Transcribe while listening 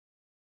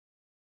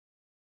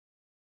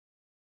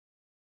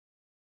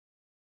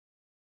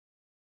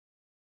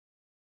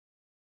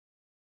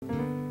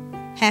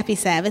Happy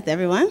Sabbath,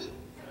 everyone.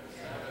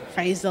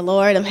 Praise the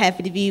Lord. I'm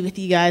happy to be with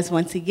you guys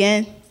once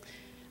again.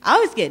 I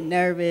always get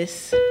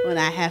nervous when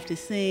I have to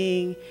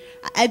sing.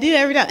 I do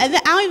every time. And I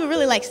don't even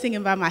really like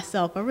singing by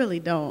myself. I really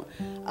don't.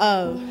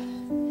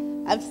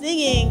 I'm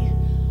singing.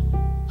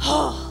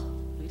 Oh,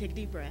 let me take a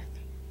deep breath.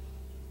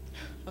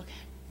 Okay.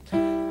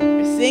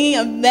 We're singing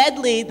a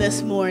medley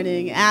this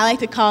morning. I like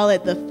to call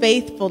it the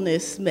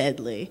Faithfulness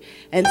Medley.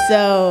 And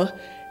so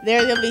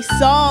there's going to be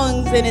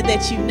songs in it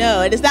that you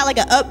know. And it's not like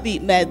an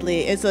upbeat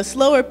medley. It's a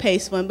slower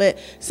paced one, but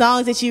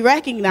songs that you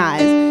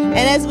recognize. And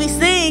as we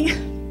sing,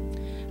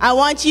 I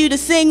want you to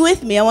sing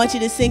with me. I want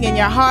you to sing in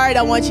your heart.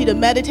 I want you to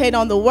meditate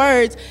on the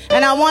words.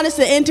 And I want us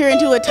to enter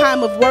into a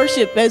time of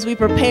worship as we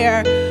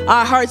prepare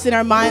our hearts and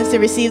our minds to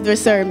receive the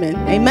sermon.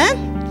 Amen?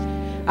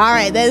 All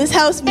right, this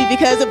helps me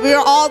because if we're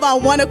all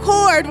on one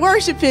accord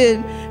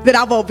worshiping, then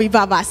I won't be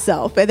by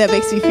myself. And that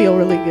makes me feel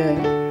really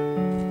good.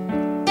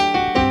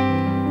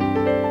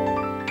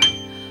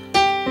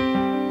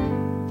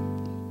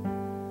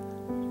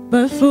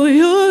 But for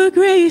your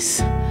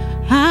grace,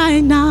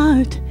 I'd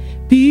not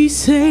be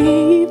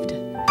saved.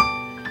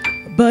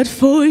 But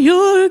for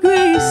your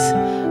grace,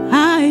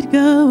 I'd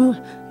go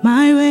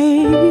my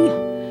way.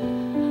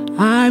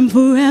 I'm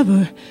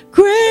forever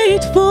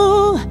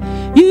grateful.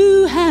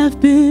 You have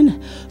been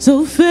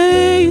so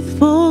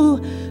faithful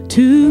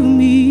to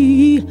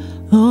me,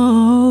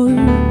 Lord.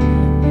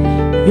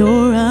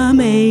 Your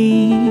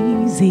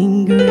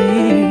amazing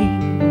grace.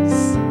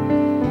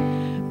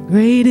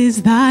 Great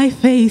is thy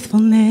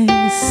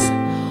faithfulness,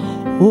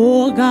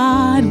 O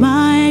God,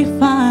 my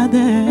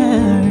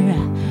Father.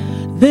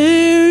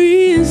 There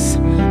is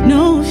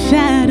no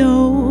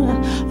shadow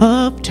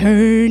of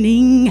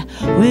turning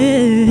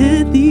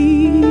with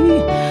thee.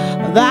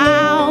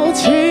 Thou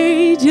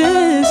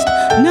changest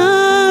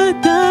not,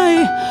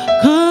 thy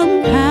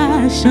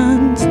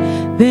compassions,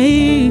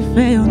 they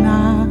fail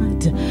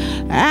not.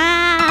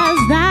 As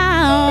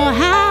thou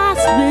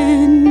hast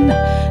been,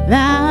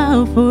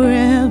 thou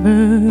forever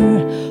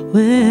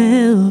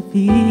will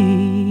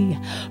be.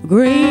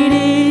 Great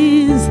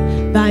is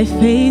thy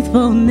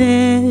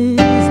faithfulness.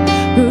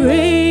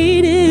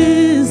 Great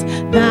is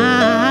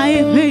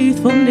thy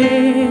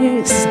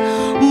faithfulness.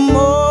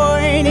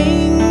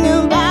 Morning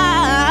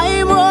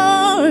by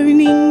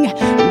morning,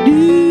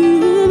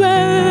 new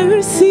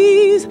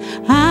mercies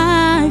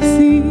I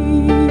see.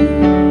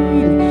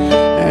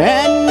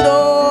 And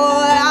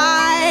all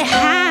I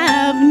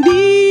have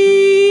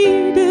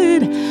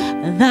needed,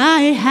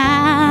 thy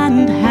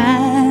hand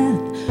hath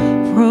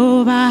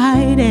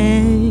provided.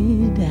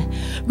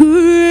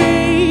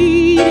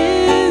 Great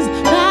is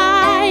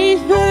thy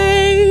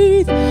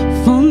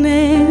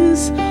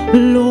faithfulness,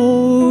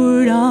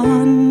 Lord,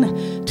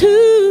 unto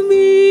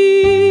me.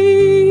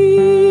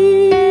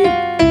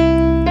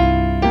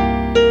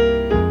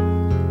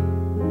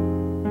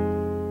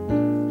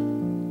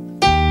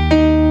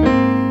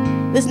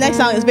 This next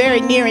song is very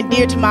near and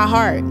dear to my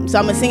heart, so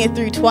I'm going to sing it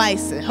through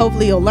twice, and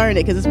hopefully you'll learn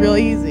it because it's real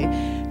easy.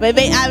 But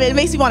it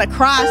makes me want to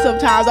cry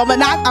sometimes. I'm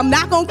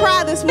not going to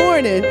cry this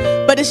morning,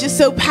 but it's just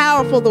so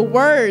powerful, the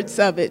words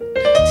of it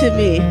to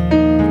me.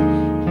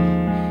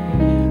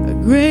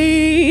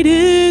 Great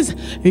is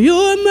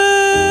your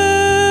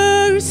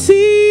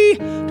mercy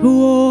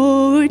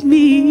toward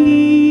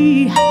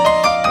me,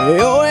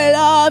 your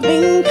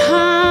loving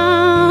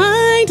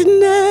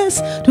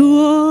kindness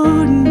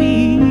toward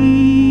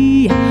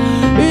me,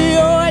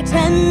 your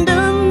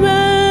tender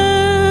mercy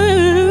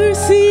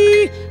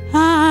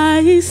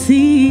I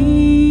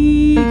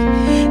see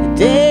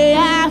day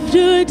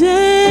after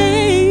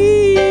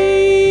day,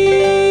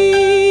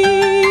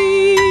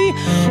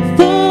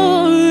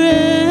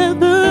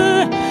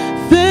 forever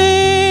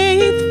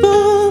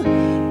faithful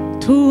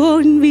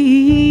toward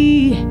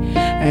me,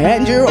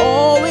 and you're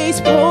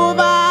always providing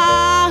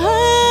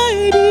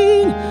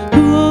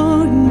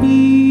toward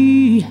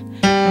me.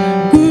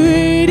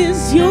 Great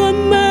is your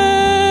mercy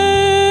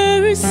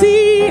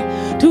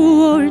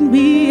toward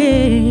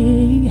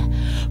me.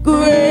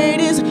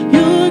 Great is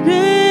your grace,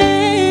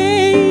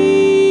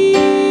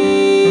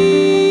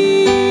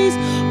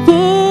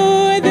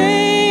 for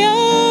they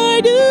are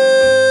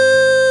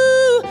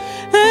due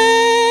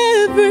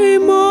every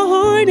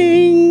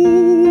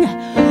morning,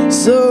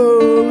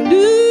 so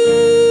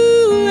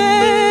new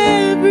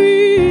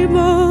every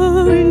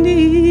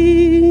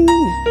morning.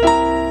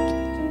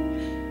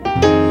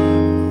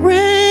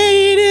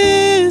 Great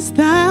is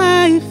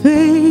thy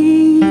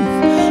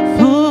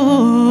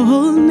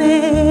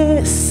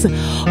faithfulness,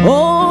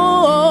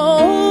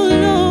 oh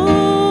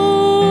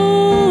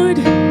Lord.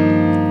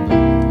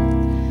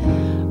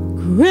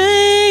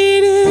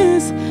 Great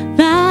is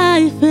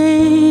thy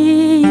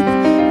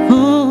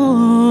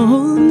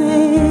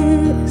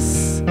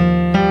faithfulness.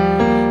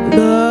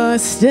 The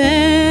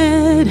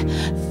steadfast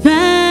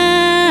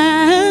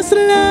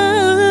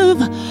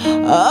love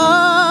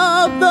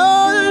of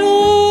the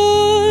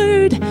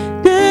Lord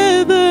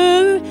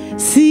never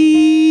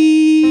ceases.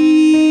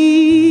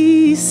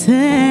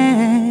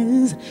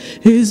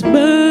 His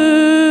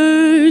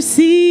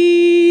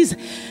mercies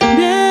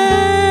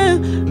never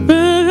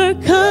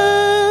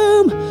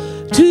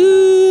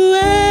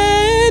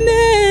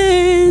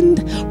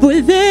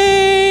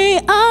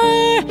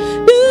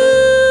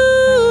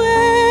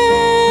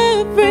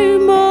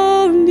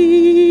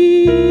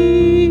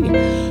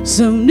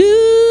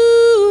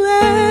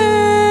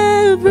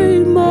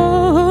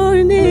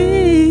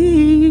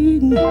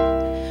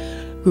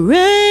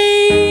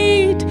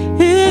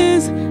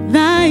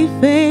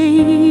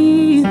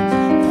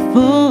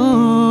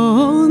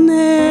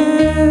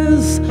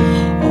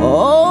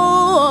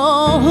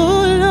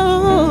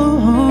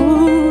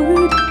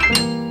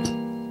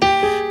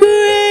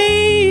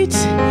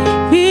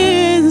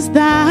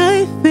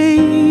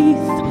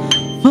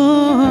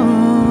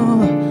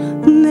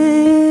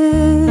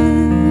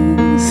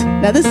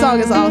song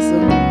is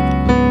awesome.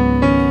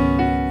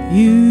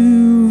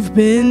 You've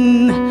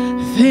been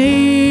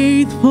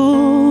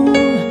faithful.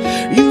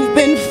 You've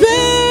been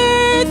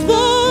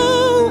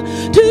faithful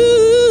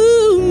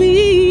to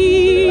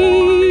me.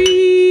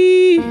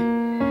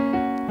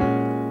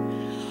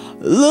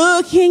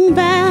 Looking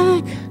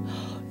back,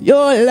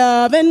 your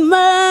love and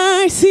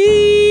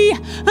mercy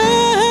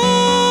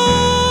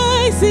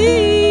I see.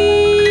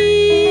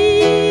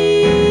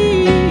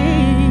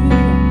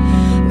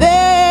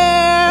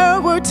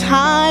 There were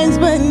times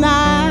when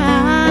I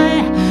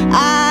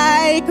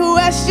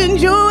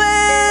questioned your will.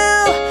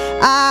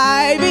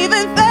 I've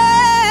even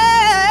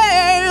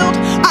failed.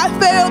 I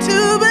failed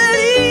to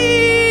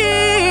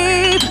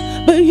believe,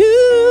 but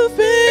you've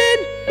been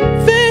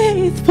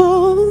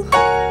faithful.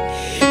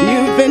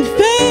 You've been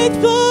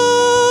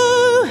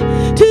faithful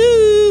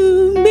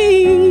to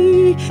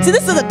me. See,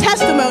 this is a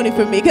testimony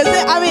for me, because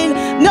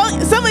no,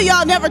 some of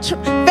y'all never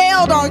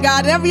failed on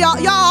God.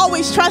 Y'all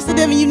always trusted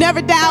Him, and you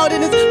never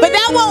doubted Him. But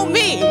that won't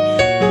me.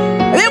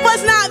 It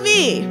was not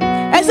me.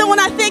 And so when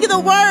I think of the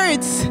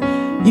words,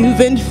 you've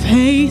been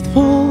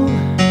faithful.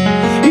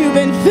 You've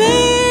been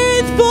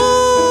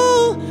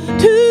faithful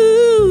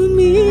to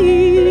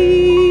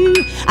me.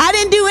 I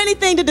didn't do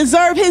anything to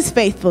deserve His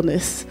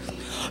faithfulness.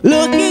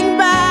 Looking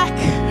back,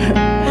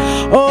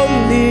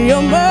 only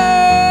your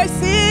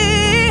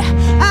mercy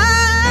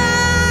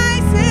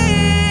I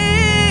see.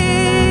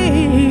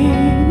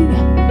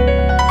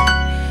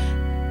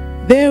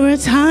 There were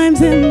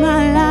times in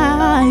my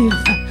life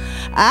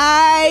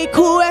I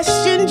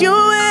questioned your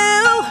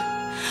will.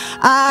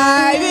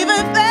 I've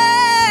even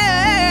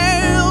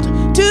failed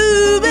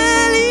to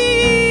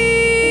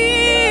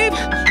believe,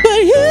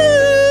 but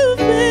you've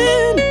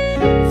been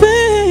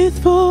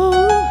faithful.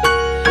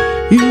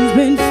 You've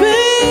been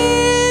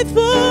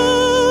faithful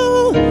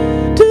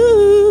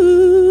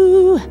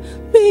to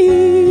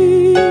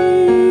me.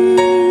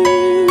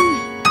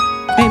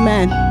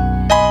 Amen.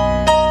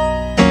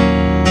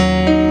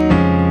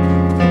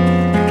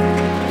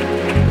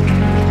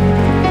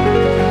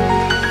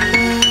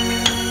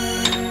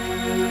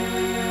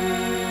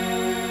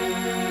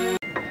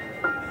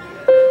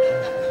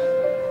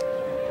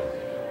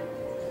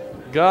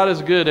 God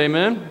is good,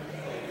 amen?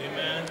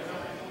 Amen.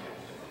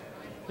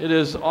 It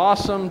is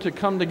awesome to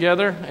come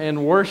together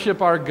and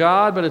worship our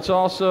God, but it's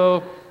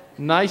also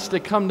nice to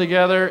come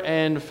together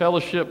and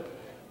fellowship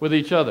with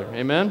each other,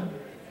 amen?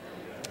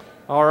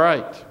 All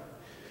right.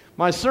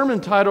 My sermon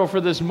title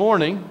for this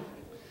morning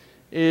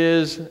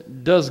is,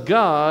 Does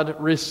God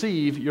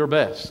Receive Your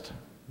Best?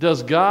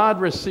 Does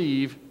God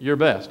receive your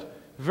best?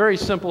 Very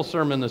simple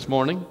sermon this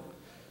morning.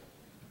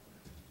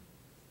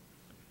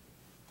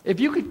 If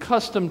you could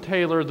custom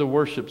tailor the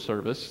worship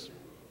service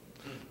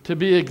to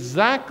be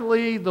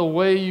exactly the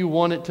way you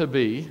want it to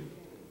be,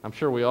 I'm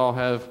sure we all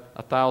have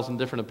 1,000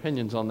 different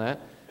opinions on that,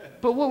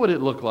 but what would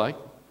it look like?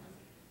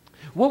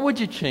 What would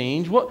you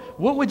change? What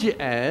would you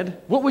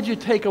add? What would you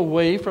take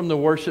away from the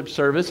worship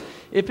service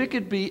if it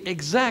could be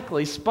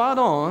exactly spot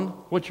on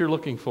what you're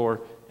looking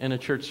for in a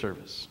church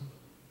service?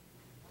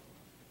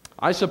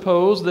 I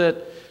suppose that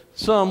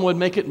some would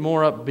make it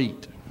more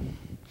upbeat.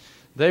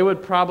 They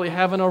would probably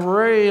have an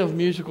array of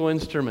musical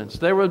instruments.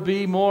 There would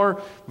be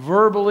more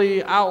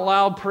verbally out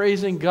loud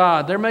praising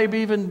God. There may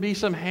even be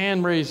some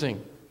hand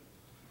raising.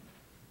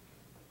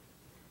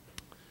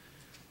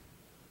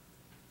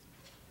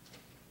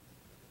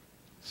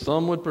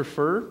 Some would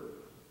prefer,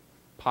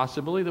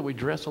 possibly, that we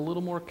dress a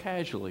little more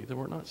casually, that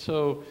we're not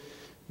so,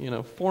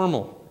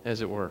 formal,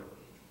 as it were.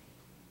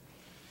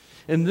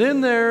 And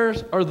then there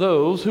are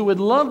those who would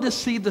love to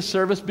see the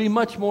service be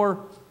much more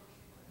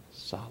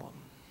solemn.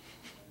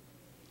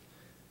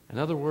 In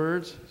other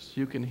words, so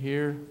you can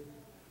hear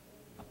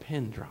a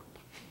pin drop.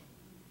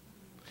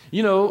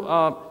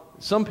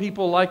 Some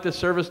people like the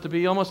service to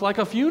be almost like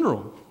a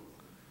funeral,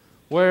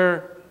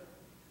 where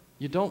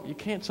you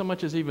can't so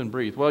much as even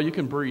breathe. Well, you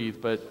can breathe,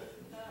 but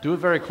do it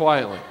very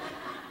quietly.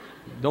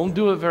 Don't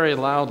do it very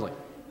loudly.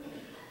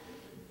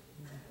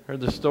 I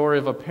heard the story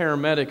of a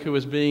paramedic who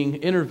was being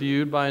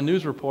interviewed by a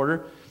news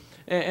reporter,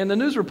 and the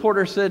news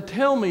reporter said,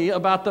 "Tell me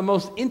about the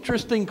most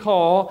interesting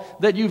call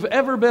that you've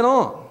ever been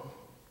on."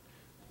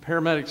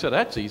 Paramedic said,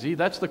 "That's easy.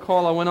 That's the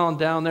call I went on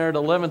down there at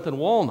 11th and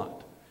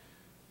Walnut."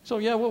 So,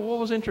 what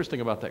was interesting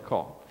about that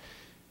call?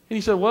 And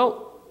he said,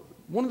 "Well,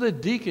 one of the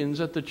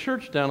deacons at the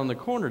church down on the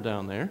corner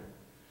down there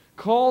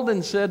called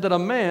and said that a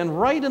man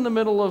right in the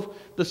middle of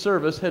the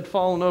service had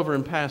fallen over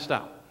and passed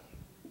out.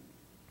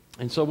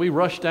 And so we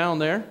rushed down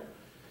there,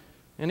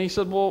 and he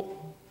said,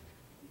 'Well,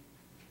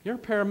 you're a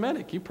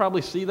paramedic. You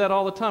probably see that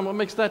all the time. What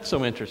makes that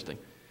so interesting?'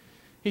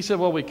 He said,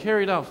 'Well, we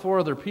carried out 4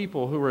 other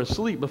people who were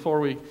asleep before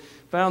we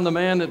found the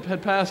man that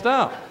had passed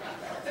out.'"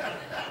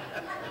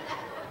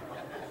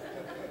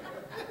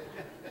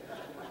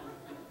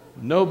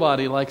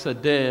 Nobody likes a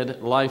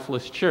dead,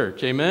 lifeless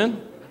church,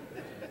 amen?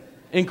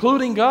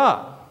 Including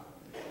God.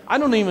 I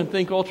don't even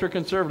think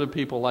ultra-conservative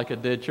people like a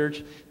dead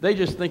church. They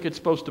just think it's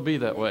supposed to be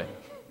that way.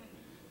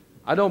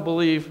 I don't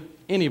believe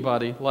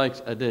anybody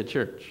likes a dead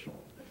church.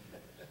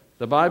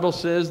 The Bible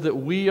says that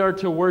we are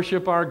to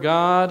worship our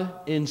God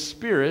in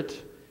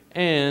spirit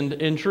and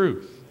in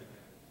truth.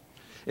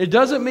 It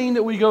doesn't mean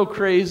that we go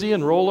crazy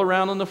and roll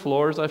around on the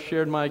floors. I've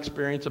shared my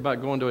experience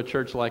about going to a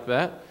church like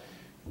that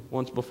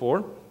once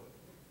before.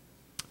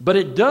 But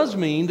it does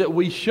mean that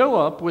we show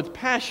up with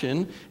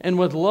passion and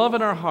with love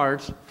in our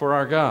hearts for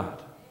our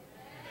God.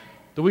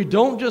 That we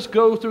don't just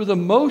go through the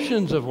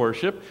motions of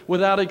worship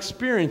without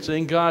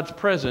experiencing God's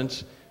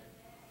presence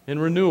in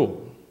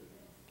renewal.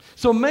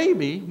 So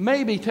maybe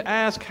to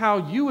ask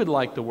how you would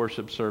like the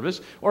worship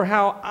service or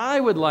how I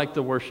would like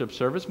the worship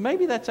service,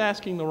 maybe that's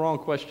asking the wrong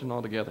question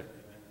altogether.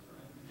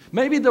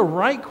 Maybe the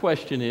right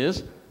question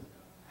is,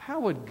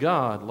 how would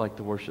God like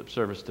the worship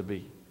service to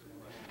be?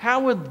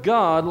 How would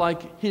God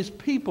like His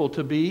people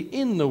to be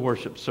in the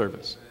worship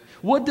service?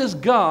 What does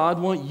God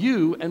want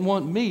you and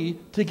want me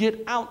to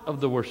get out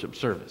of the worship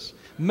service?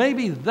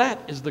 Maybe that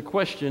is the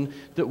question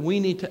that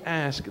we need to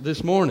ask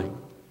this morning.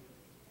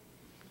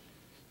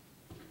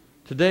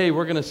 Today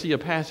we're going to see a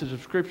passage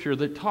of Scripture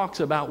that talks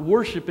about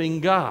worshiping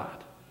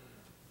God.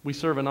 We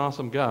serve an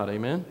awesome God,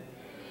 amen?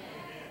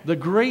 The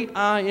great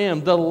I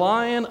am, the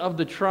Lion of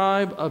the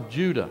tribe of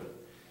Judah.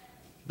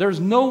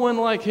 There's no one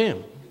like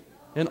Him,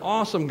 an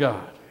awesome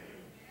God.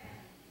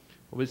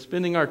 We'll be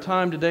spending our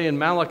time today in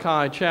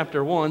Malachi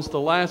chapter 1. It's the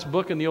last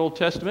book in the Old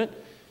Testament.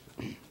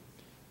 If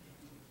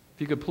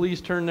you could please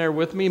turn there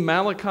with me,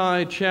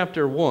 Malachi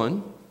chapter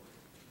 1.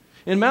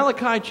 In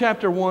Malachi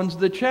chapter 1,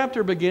 the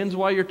chapter begins,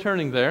 while you're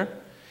turning there,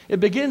 it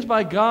begins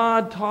by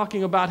God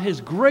talking about His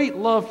great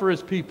love for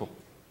His people.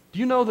 Do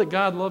you know that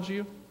God loves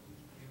you?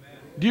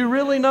 Do you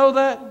really know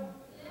that?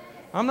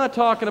 I'm not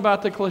talking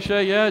about the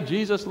cliche, yeah,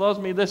 Jesus loves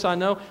me, this I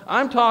know.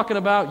 I'm talking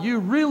about you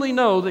really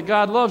know that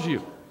God loves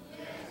you.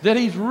 That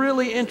He's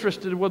really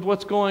interested with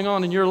what's going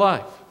on in your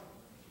life.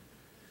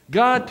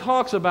 God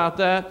talks about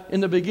that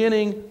in the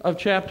beginning of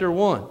chapter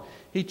 1.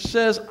 He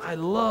says, I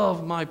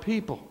love my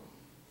people.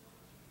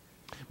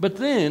 But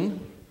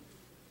then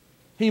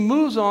He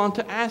moves on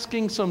to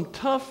asking some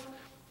tough,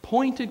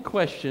 pointed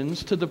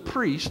questions to the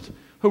priests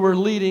who were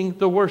leading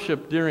the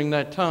worship during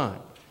that time.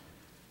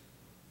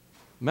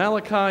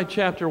 Malachi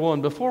chapter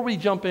 1. Before we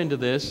jump into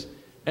this,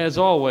 as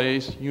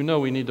always, you know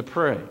we need to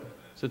pray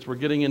since we're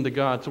getting into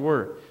God's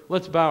Word.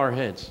 Let's bow our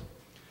heads.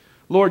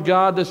 Lord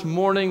God, this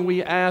morning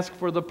we ask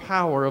for the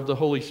power of the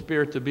Holy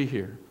Spirit to be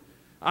here.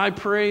 I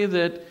pray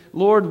that,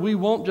 Lord, we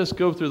won't just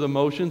go through the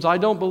motions. I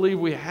don't believe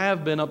we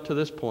have been up to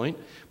this point.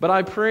 But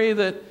I pray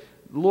that,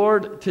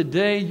 Lord,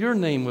 today your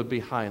name would be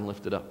high and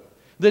lifted up.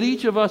 That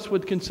each of us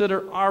would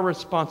consider our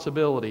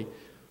responsibility,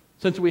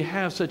 since we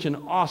have such an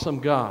awesome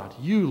God,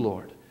 you,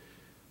 Lord.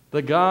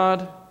 The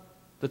God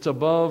that's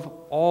above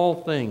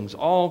all things,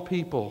 all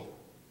people,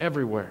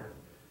 everywhere.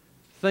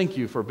 Thank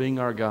you for being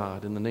our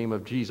God. In the name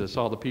of Jesus,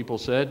 all the people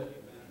said,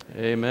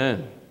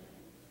 Amen.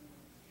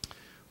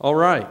 All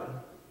right.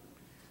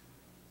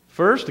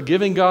 First,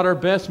 giving God our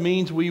best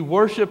means we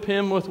worship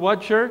Him with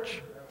what,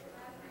 church?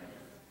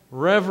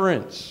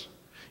 Reverence.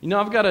 You know,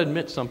 I've got to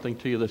admit something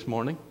to you this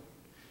morning.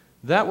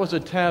 That was a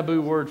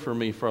taboo word for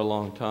me for a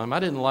long time. I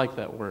didn't like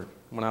that word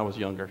when I was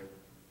younger.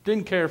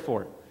 Didn't care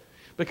for it.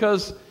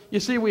 Because, you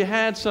see, we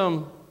had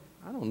some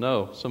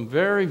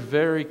very,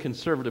 very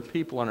conservative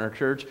people in our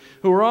church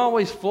who were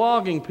always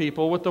flogging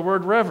people with the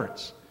word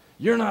reverence.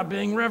 You're not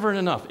being reverent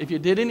enough. If you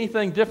did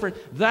anything different,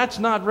 that's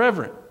not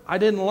reverent. I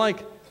didn't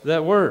like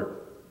that word.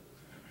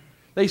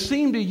 They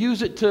seemed to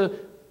use it to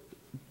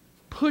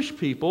push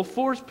people,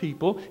 force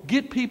people,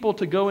 get people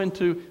to go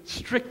into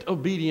strict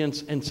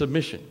obedience and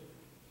submission.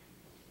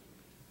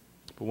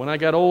 But when I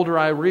got older,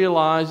 I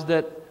realized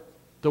that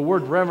the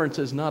word reverence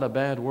is not a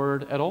bad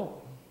word at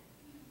all.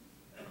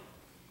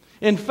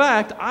 In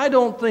fact, I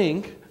don't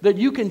think that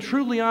you can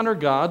truly honor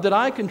God, that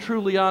I can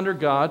truly honor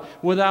God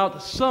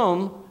without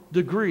some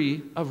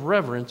degree of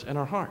reverence in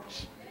our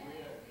hearts.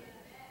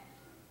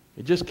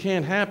 It just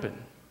can't happen.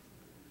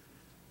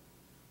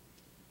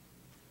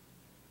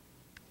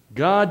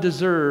 God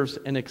deserves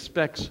and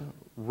expects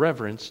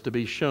reverence to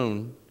be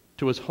shown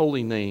to His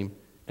holy name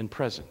and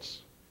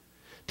presence.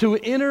 To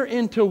enter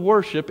into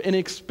worship and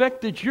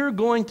expect that you're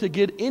going to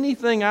get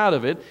anything out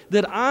of it,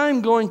 that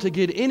I'm going to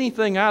get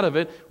anything out of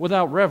it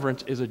without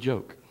reverence is a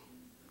joke.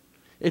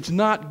 It's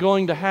not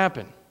going to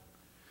happen.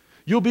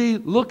 You'll be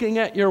looking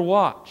at your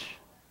watch.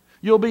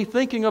 You'll be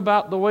thinking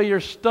about the way your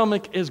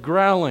stomach is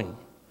growling.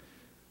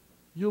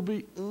 You'll be,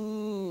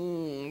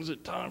 is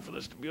it time for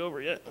this to be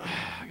over yet?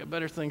 I got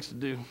better things to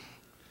do.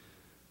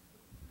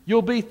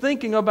 You'll be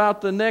thinking about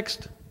the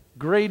next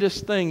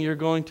greatest thing you're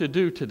going to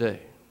do today.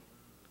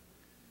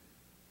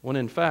 When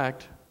in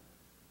fact,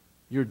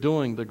 you're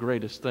doing the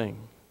greatest thing,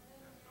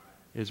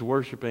 is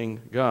worshiping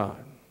God.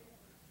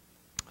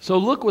 So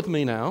look with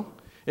me now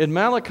in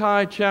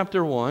Malachi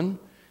chapter 1,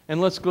 and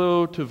let's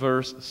go to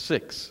verse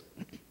 6.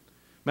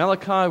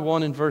 Malachi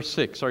 1 and verse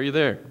 6. Are you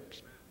there?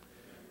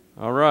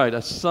 All right.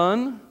 A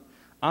son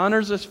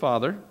honors his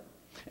father,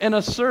 and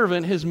a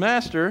servant his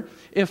master.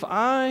 If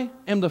I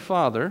am the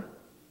father,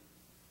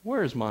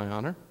 where is my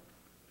honor?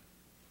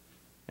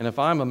 And if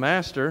I'm a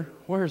master,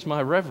 where is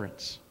my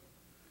reverence?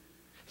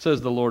 says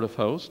the Lord of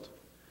hosts.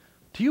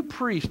 To you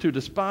priests who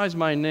despise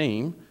my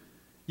name,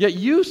 yet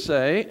you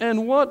say,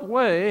 in what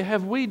way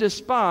have we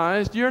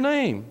despised your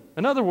name?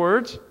 In other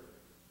words,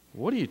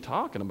 what are you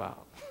talking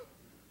about?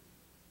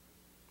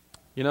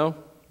 You know,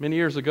 many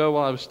years ago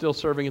while I was still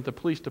serving at the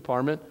police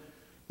department,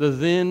 the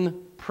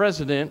then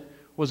president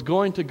was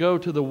going to go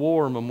to the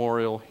war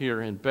memorial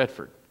here in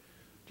Bedford,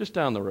 just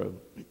down the road.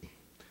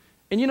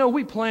 And you know,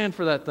 we planned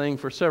for that thing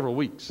for several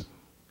weeks.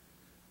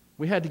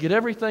 We had to get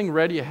everything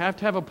ready. You have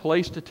to have a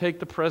place to take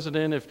the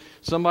president. If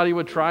somebody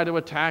would try to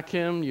attack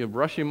him, you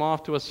rush him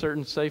off to a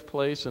certain safe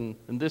place and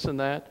this and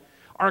that.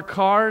 Our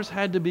cars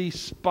had to be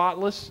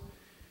spotless.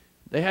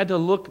 They had to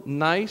look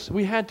nice.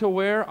 We had to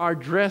wear our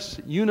dress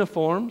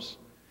uniforms.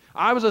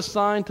 I was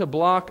assigned to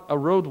block a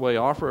roadway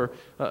off or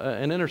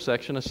an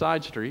intersection, a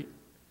side street.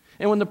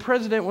 And when the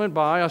president went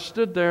by, I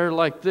stood there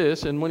like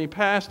this, and when he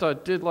passed, I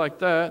did like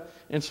that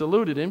and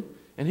saluted him,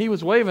 and he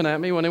was waving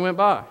at me when he went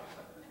by.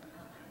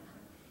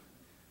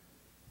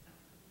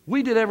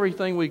 We did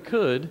everything we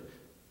could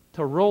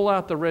to roll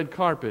out the red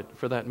carpet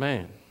for that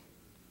man.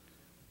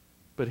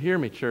 But hear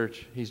me,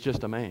 church, he's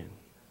just a man.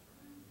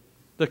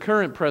 The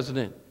current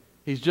president,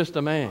 he's just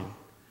a man.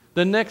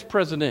 The next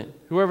president,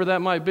 whoever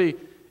that might be,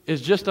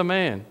 is just a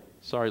man.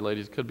 Sorry,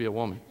 ladies, could be a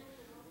woman.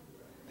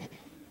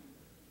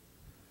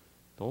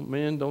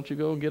 Don't you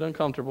go and get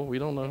uncomfortable. We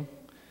don't know.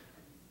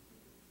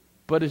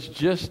 But it's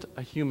just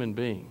a human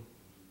being.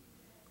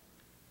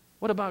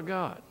 What about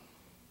God?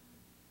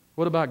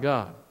 What about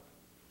God?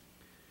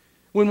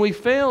 When we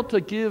fail to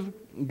give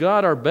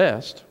God our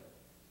best,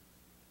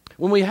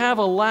 when we have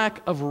a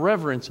lack of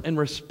reverence and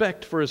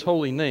respect for His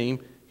holy name,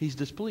 He's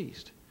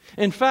displeased.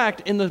 In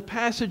fact, in the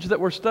passage that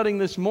we're studying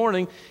this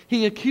morning,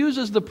 He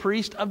accuses the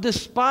priest of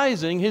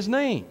despising His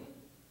name.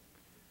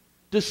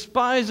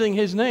 Despising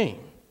His name.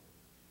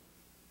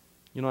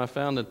 You know, I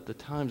found that the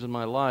times in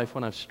my life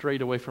when I've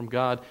strayed away from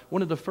God,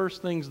 one of the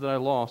first things that I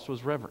lost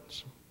was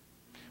reverence.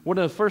 One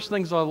of the first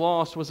things I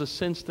lost was a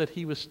sense that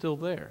He was still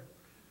there.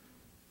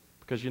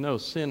 Because you know,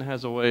 sin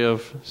has a way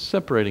of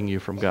separating you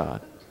from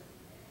God.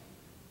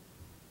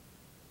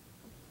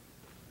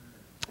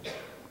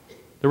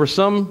 There were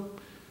some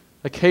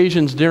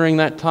occasions during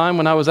that time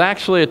when I was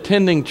actually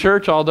attending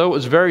church, although it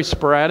was very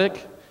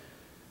sporadic.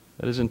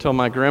 That is until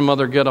my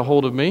grandmother got a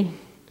hold of me.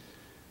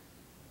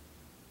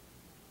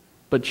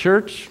 But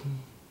church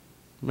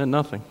meant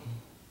nothing.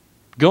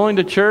 Going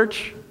to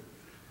church,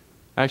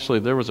 actually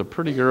there was a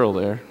pretty girl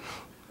there.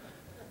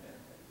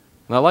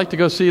 And I like to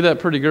go see that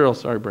pretty girl.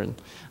 Sorry, Brendan.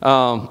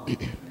 But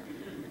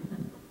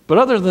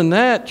other than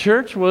that,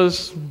 church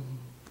was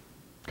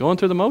going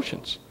through the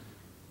motions.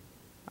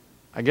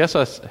 I guess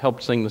I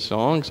helped sing the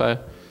songs. I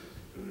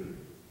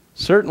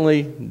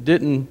certainly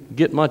didn't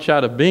get much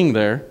out of being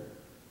there.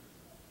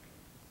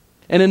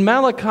 And in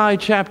Malachi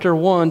chapter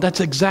 1,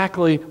 that's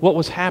exactly what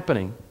was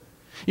happening.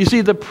 You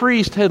see, the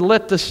priest had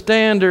let the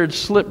standard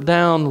slip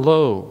down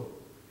low.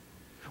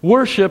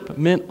 Worship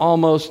meant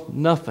almost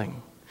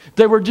nothing.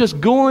 They were just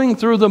going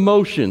through the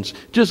motions,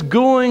 just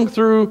going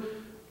through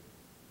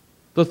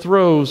the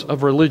throes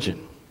of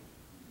religion.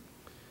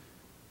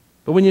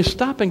 But when you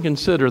stop and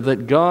consider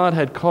that God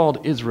had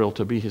called Israel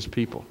to be His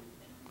people,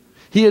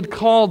 He had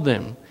called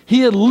them,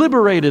 He had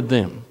liberated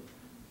them,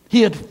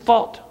 He had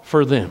fought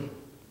for them,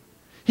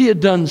 He had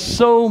done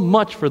so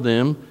much for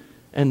them,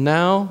 and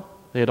now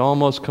they had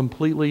almost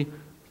completely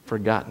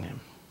forgotten Him.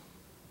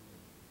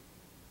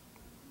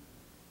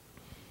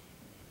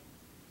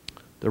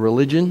 Their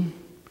religion,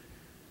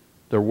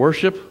 their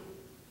worship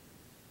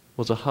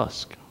was a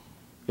husk.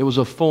 It was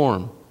a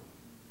form.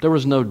 There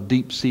was no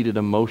deep-seated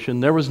emotion.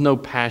 There was no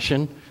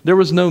passion. There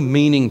was no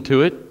meaning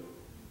to it.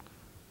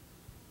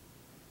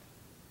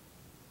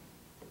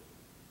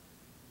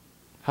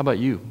 How about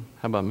you?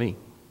 How about me?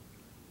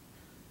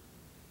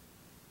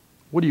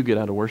 What do you get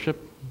out of worship?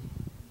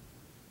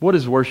 What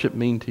does worship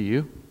mean to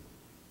you?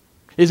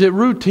 Is it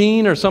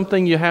routine or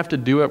something you have to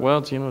do? Well,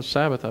 it's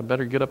Sabbath. I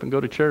better get up and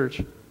go to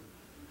church.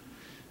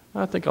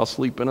 I think I'll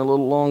sleep in a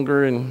little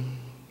longer and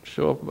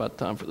show up about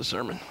time for the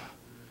sermon.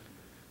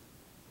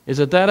 Is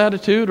it that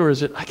attitude, or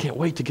is it, I can't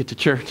wait to get to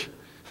church?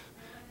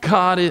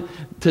 God,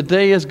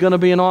 today is going to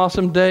be an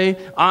awesome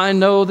day. I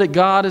know that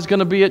God is going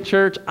to be at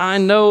church. I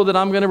know that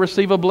I'm going to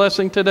receive a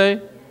blessing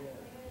today.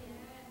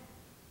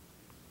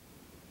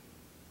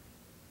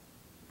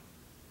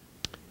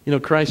 You know,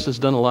 Christ has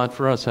done a lot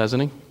for us,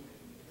 hasn't He?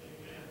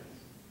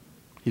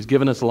 He's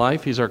given us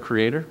life. He's our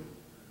Creator.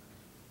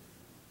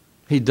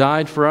 He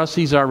died for us.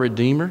 He's our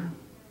Redeemer.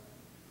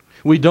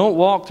 We don't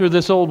walk through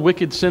this old,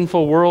 wicked,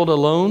 sinful world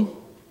alone.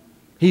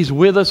 He's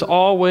with us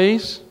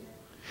always.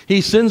 He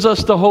sends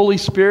us the Holy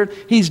Spirit.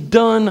 He's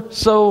done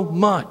so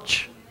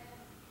much.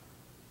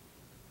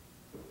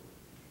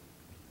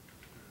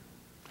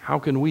 How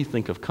can we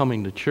think of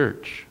coming to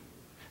church?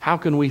 How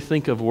can we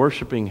think of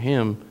worshiping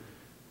Him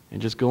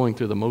and just going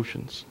through the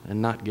motions and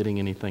not getting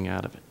anything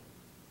out of it?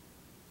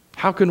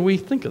 How can we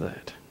think of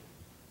that?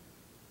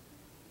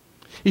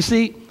 You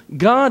see,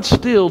 God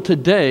still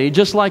today,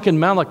 just like in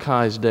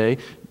Malachi's day,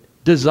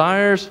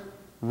 desires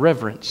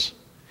reverence.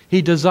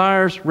 He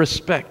desires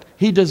respect.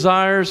 He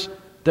desires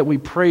that we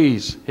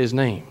praise His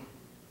name.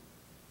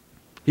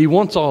 He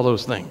wants all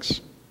those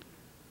things.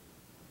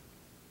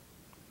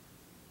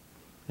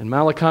 In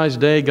Malachi's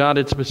day, God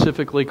had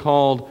specifically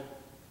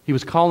He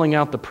was calling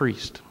out the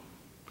priest.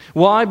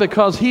 Why?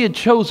 Because He had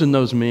chosen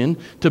those men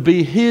to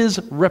be His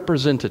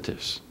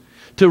representatives,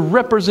 to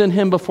represent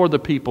Him before the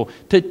people,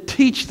 to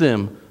teach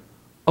them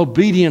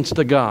obedience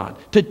to God,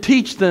 to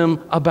teach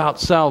them about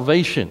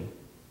salvation.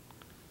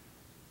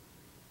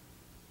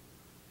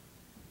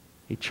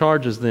 He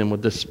charges them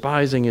with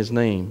despising His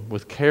name,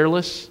 with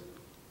careless,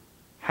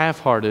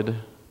 half-hearted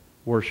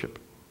worship.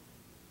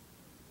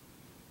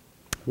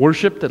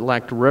 Worship that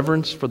lacked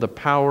reverence for the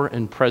power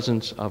and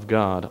presence of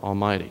God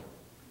Almighty.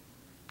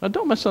 Now,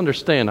 don't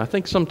misunderstand. I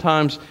think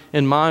sometimes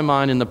in my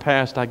mind in the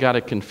past I got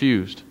it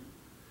confused.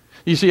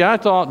 You see, I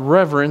thought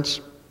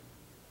reverence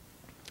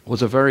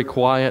was a very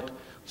quiet,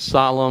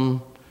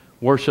 solemn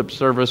worship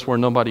service where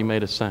nobody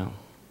made a sound.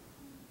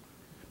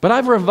 But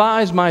I've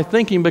revised my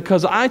thinking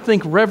because I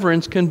think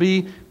reverence can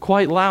be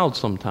quite loud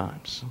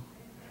sometimes.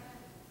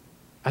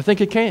 I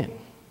think it can.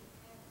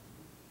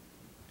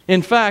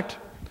 In fact,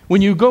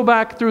 when you go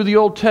back through the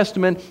Old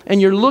Testament and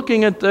you're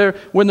looking at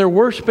when they're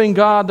worshiping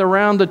God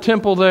around the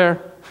temple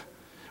there,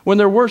 when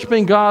they're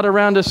worshiping God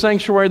around the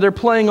sanctuary, they're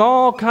playing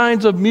all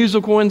kinds of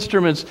musical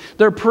instruments.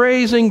 They're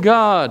praising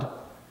God.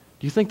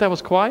 Do you think that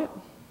was quiet?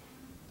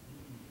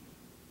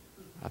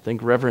 I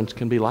think reverence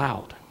can be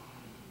loud.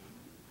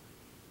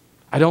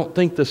 I don't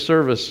think the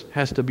service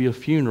has to be a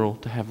funeral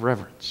to have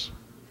reverence.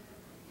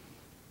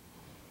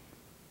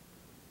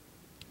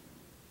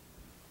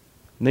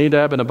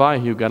 Nadab and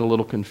Abihu got a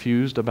little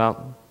confused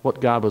about what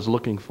God was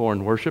looking for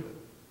in worship.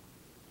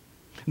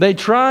 They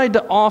tried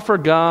to offer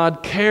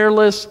God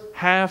careless,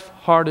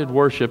 half-hearted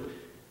worship,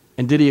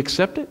 and did He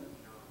accept it?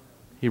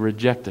 He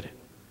rejected it.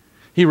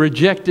 He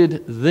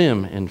rejected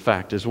them, in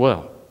fact, as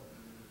well.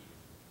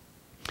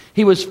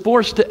 He was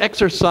forced to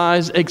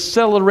exercise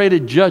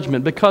accelerated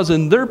judgment because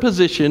in their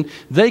position,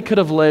 they could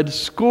have led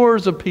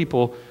scores of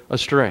people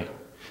astray.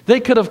 They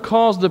could have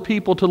caused the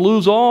people to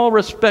lose all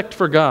respect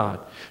for God,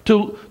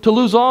 to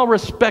lose all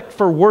respect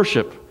for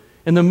worship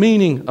and the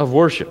meaning of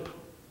worship.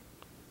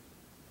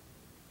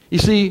 You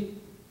see,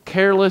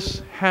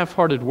 careless,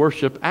 half-hearted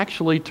worship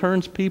actually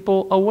turns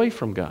people away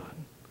from God.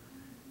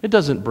 It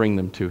doesn't bring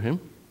them to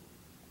Him.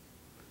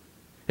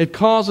 It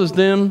causes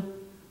them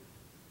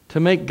to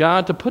make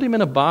God, to put Him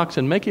in a box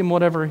and make Him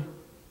whatever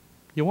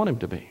you want Him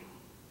to be.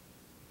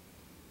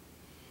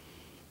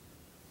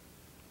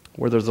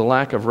 Where there's a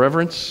lack of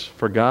reverence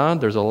for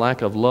God, there's a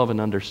lack of love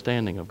and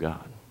understanding of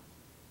God.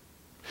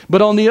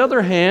 But on the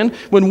other hand,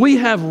 when we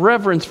have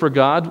reverence for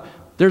God,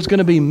 there's going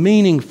to be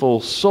meaningful,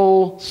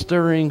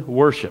 soul-stirring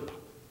worship.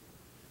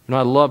 You know,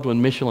 I loved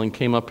when Michelin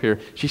came up here.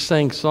 She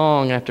sang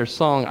song after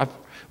song. I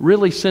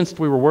really sensed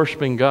we were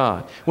worshiping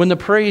God. When the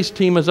praise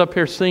team is up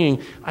here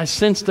singing, I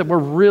sensed that we're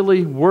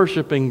really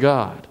worshiping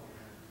God.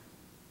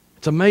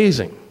 It's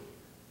amazing.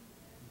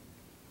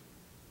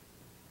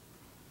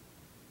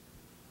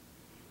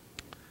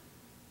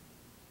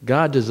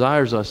 God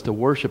desires us to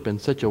worship in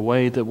such a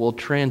way that will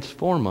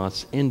transform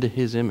us into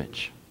His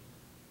image.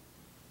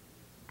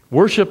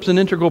 Worship's an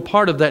integral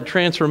part of that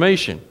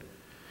transformation.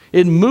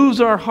 It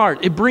moves our heart.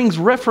 It brings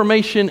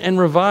reformation and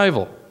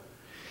revival.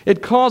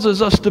 It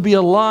causes us to be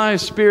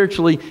alive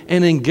spiritually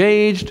and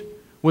engaged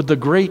with the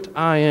great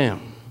I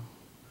Am.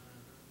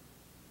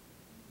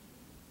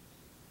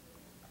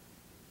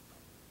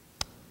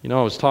 You know,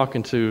 I was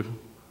talking to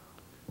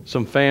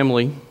some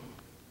family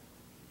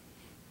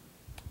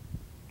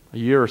a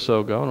year or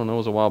so ago. I don't know, it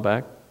was a while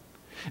back.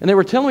 And they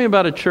were telling me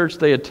about a church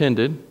they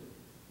attended.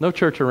 No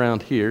church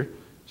around here. It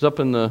was up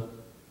in the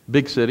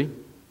big city.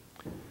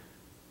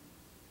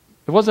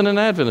 It wasn't an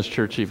Adventist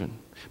church even.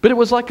 But it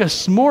was like a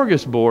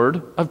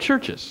smorgasbord of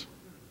churches.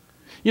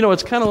 You know,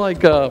 it's kind of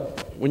like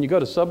when you go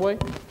to Subway.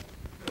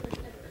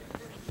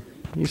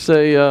 You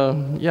say,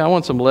 yeah, I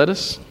want some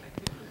lettuce.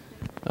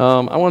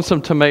 I want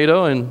some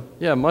tomato and,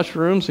 yeah,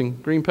 mushrooms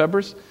and green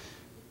peppers.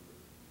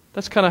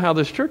 That's kind of how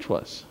this church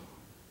was.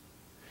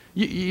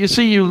 You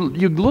see,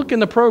 you look in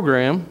the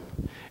program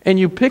and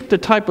you pick the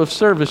type of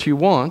service you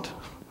want.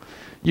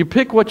 You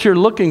pick what you're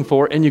looking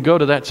for and you go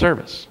to that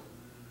service.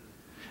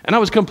 And I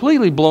was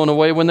completely blown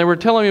away when they were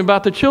telling me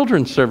about the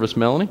children's service,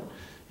 Melanie.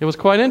 It was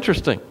quite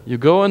interesting. You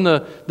go in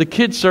the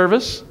kids'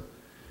 service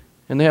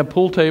and they have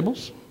pool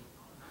tables.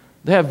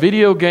 They have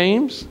video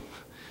games.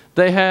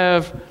 They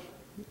have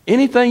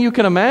anything you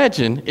can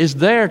imagine is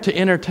there to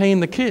entertain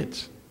the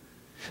kids.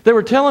 They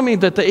were telling me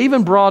that they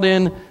even brought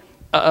in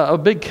a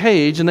big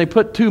cage and they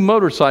put two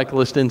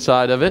motorcyclists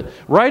inside of it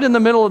right in the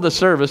middle of the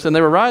service, and they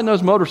were riding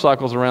those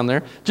motorcycles around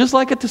there just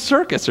like at the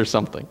circus or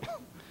something.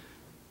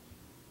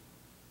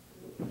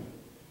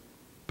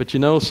 But you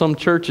know, some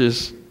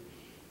churches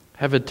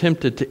have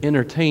attempted to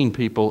entertain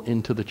people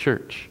into the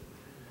church.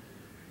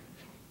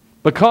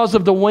 Because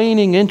of the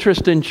waning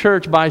interest in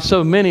church by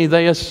so many,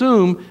 they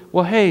assume,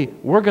 well, hey,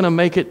 we're going to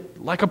make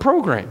it like a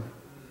program.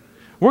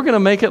 We're going to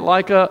make it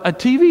like a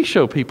TV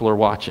show people are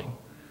watching.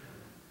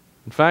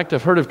 In fact,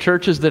 I've heard of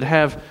churches that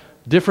have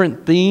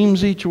different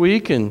themes each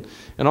week and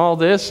all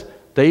this.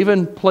 They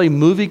even play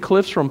movie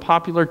clips from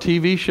popular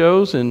TV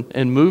shows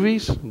and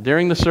movies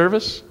during the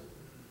service.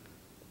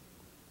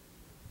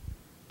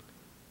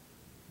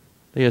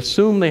 They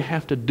assume they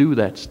have to do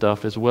that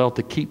stuff as well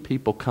to keep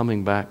people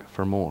coming back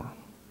for more.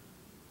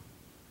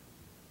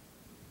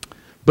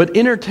 But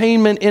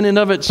entertainment in and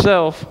of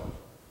itself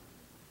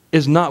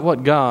is not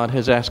what God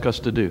has asked us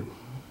to do.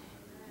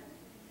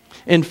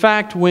 In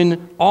fact,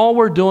 when all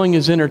we're doing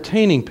is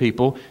entertaining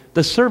people,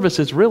 the service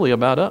is really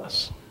about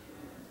us.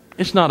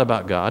 It's not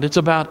about God. It's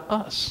about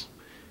us.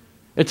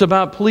 It's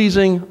about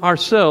pleasing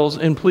ourselves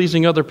and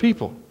pleasing other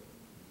people.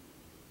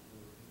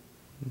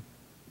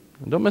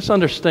 Don't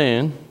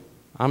misunderstand.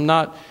 I'm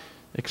not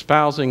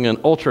espousing an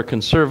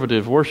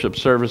ultra-conservative worship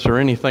service or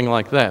anything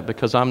like that,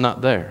 because I'm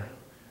not there.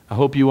 I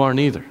hope you aren't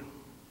either.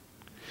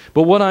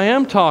 But what I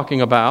am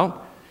talking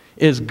about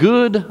is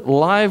good,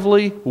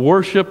 lively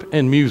worship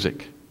and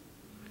music.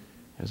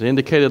 As I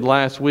indicated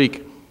last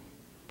week,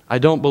 I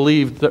don't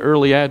believe the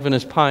early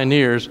Adventist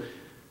pioneers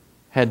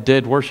had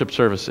dead worship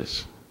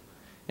services.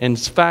 In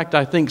fact,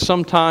 I think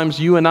sometimes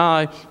you and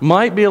I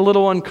might be a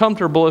little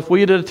uncomfortable if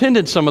we had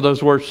attended some of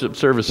those worship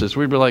services.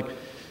 We'd be like,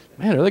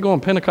 man, are they going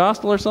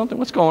Pentecostal or something?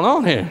 What's going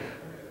on here?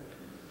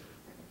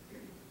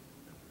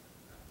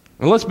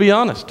 And let's be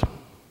honest.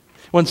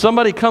 When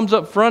somebody comes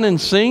up front and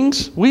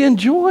sings, we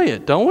enjoy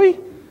it, don't we?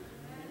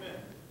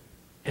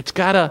 It's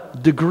got a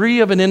degree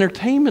of an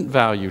entertainment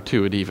value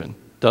to it even,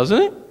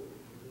 doesn't it?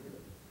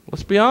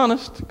 Let's be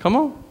honest. Come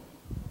on.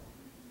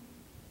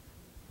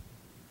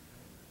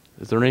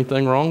 Is there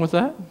anything wrong with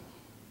that?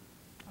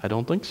 I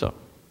don't think so.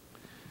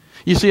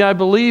 You see, I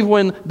believe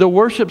when the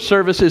worship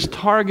service is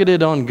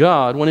targeted on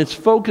God, when it's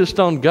focused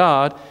on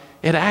God,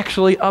 it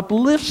actually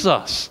uplifts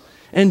us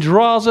and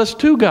draws us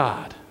to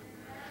God.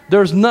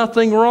 There's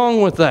nothing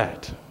wrong with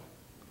that.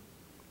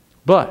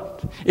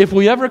 But if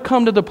we ever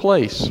come to the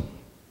place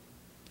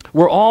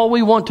where all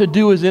we want to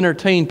do is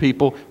entertain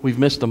people, we've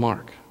missed the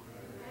mark.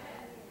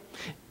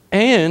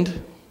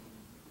 And,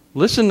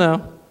 listen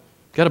now,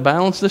 got to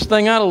balance this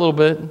thing out a little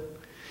bit.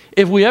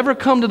 If we ever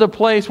come to the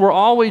place where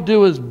all we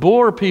do is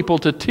bore people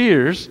to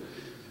tears,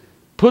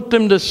 put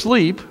them to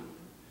sleep,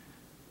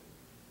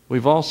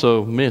 we've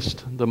also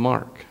missed the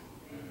mark.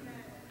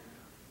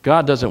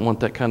 God doesn't want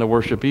that kind of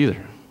worship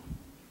either.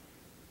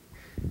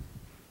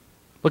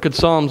 Look at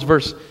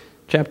Psalms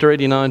chapter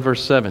 89,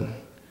 verse 7.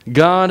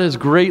 God is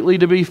greatly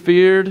to be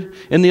feared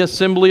in the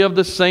assembly of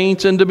the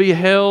saints and to be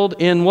held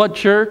in what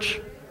church?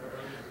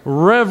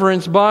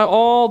 Reverence by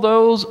all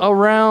those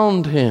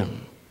around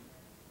Him.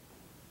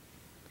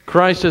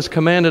 Christ has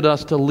commanded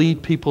us to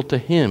lead people to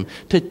Him,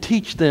 to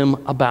teach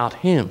them about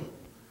Him,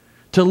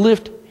 to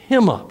lift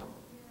Him up.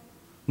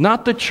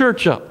 Not the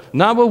church up,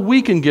 not what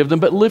we can give them,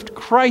 but lift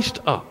Christ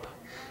up.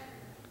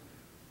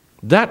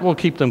 That will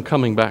keep them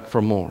coming back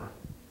for more.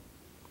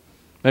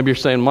 Maybe you're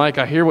saying, Mike,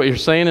 I hear what you're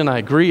saying and I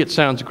agree, it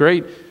sounds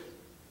great,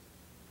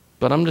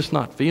 but I'm just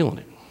not feeling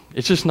it.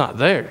 It's just not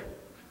there.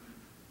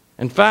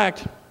 In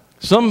fact,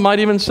 some might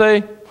even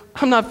say,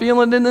 I'm not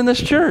feeling it in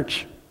this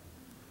church.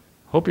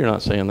 Hope you're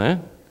not saying that.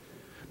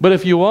 But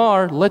if you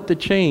are, let the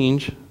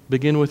change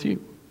begin with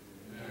you.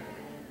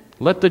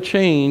 Let the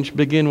change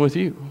begin with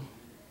you.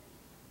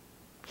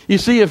 You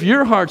see, if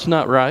your heart's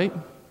not right,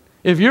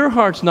 if your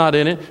heart's not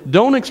in it,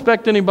 don't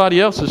expect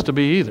anybody else's to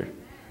be either.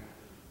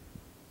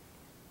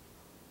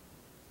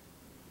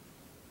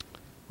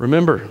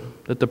 Remember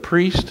that the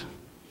priest,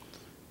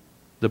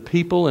 the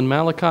people in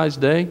Malachi's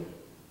day,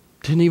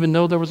 didn't even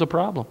know there was a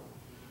problem.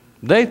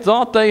 They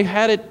thought they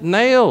had it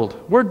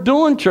nailed. We're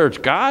doing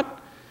church, God.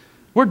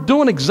 We're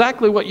doing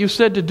exactly what you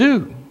said to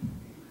do.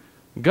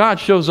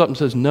 God shows up and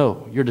says,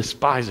 no, you're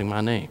despising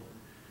my name.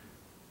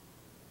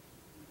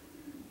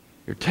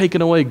 You're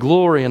taking away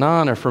glory and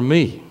honor from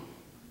me.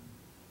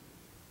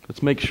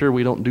 Let's make sure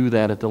we don't do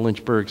that at the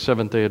Lynchburg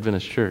Seventh-day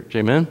Adventist Church.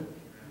 Amen?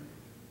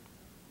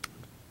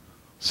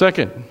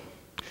 Second,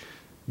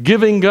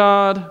 giving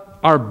God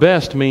our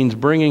best means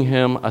bringing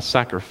Him a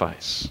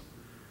sacrifice.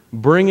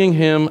 Bringing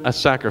Him a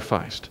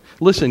sacrifice.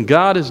 Listen,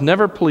 God is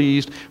never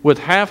pleased with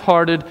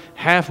half-hearted,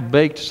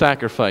 half-baked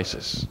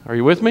sacrifices. Are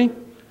you with me?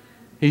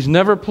 He's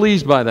never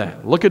pleased by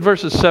that. Look at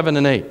verses 7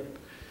 and 8.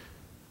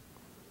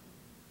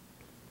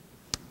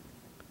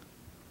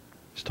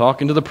 He's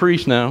talking to the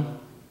priest now.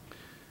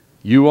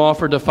 You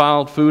offer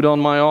defiled food on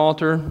my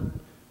altar,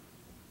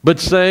 but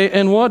say,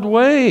 in what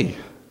way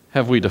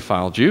have we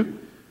defiled you?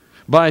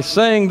 By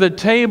saying the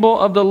table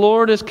of the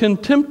Lord is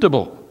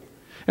contemptible.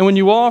 And when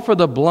you offer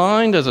the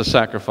blind as a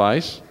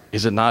sacrifice,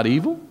 is it not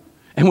evil?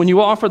 And when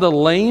you offer the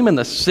lame and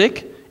the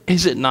sick,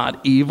 is it not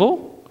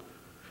evil?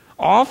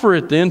 Offer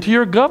it then to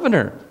your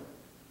governor.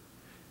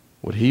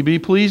 Would he be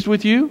pleased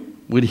with you?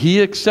 Would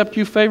he accept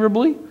you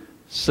favorably?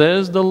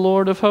 Says the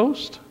Lord of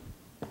hosts.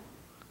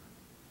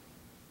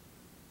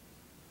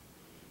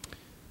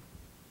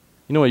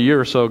 You know, a year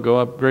or so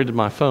ago, I upgraded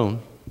my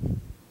phone.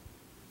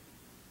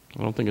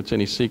 I don't think it's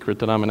any secret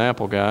that I'm an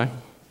Apple guy.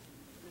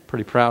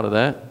 Pretty proud of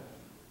that.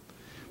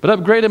 but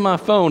upgraded my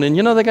phone. And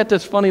you know, they got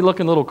this funny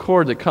looking little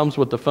cord that comes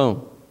with the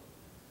phone.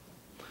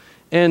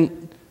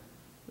 And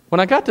when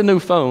I got the new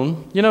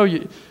phone, you know,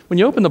 when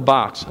you open the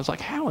box, I was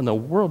like, how in the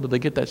world did they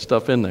get that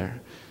stuff in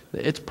there?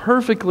 It's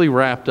perfectly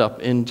wrapped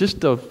up in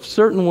just a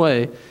certain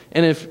way.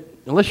 And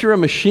unless you're a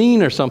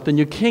machine or something,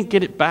 you can't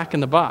get it back in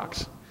the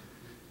box.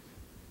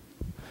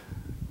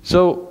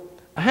 So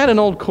I had an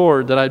old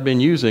cord that I'd been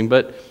using,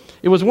 but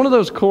it was one of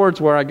those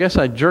cords where I guess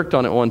I jerked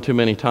on it one too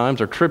many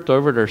times or tripped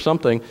over it or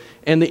something,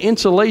 and the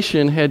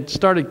insulation had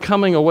started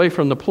coming away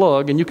from the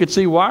plug, and you could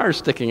see wires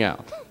sticking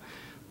out.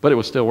 But it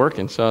was still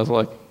working, so I was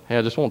like, hey,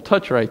 I just won't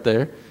touch right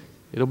there.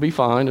 It'll be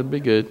fine. It'll be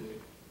good.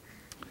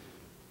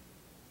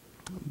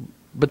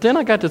 But then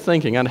I got to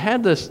thinking, I'd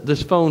had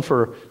this phone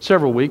for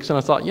several weeks, and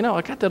I thought, you know,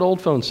 I got that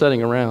old phone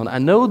sitting around. I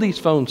know these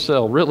phones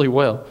sell really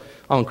well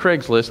on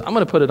Craigslist. I'm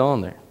going to put it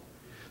on there.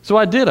 So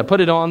I did. I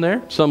put it on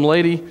there. Some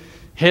lady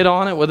hit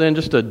on it within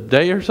just a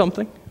day or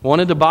something,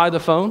 wanted to buy the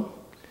phone.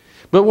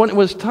 But when it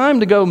was time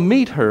to go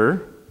meet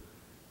her,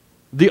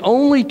 the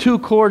only two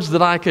cords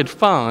that I could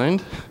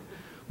find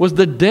was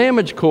the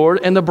damaged cord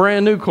and the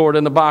brand new cord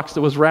in the box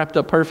that was wrapped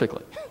up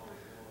perfectly.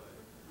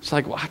 It's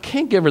like, well, I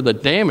can't give her the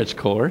damaged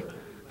cord.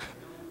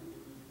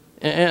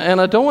 And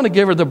I don't want to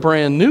give her the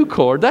brand new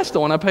cord. That's the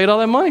one I paid all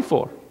that money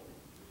for.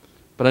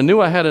 But I knew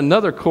I had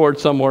another cord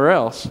somewhere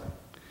else.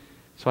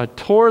 So I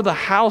tore the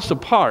house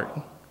apart,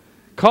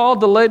 called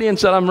the lady and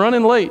said, I'm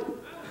running late,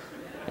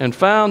 and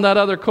found that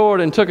other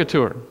cord and took it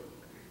to her.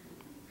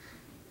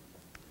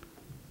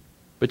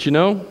 But you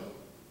know,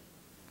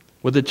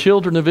 with the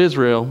children of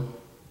Israel,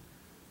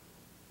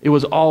 it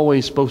was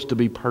always supposed to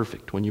be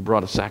perfect when you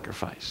brought a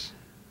sacrifice.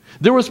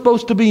 There was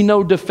supposed to be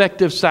no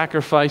defective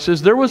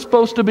sacrifices. There was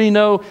supposed to be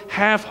no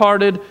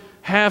half-hearted,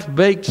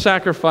 half-baked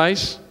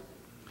sacrifice.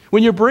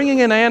 When you're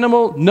bringing an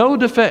animal, no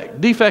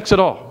defects at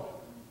all.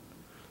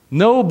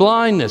 No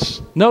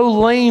blindness, no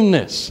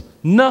lameness,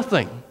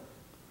 nothing.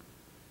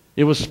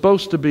 It was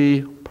supposed to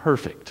be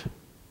perfect.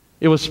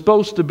 It was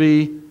supposed to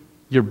be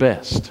your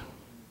best.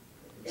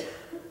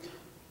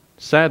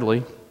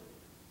 Sadly,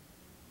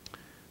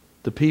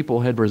 the people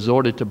had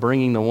resorted to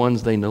bringing the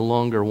ones they no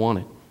longer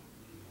wanted.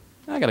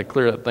 I got to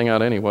clear that thing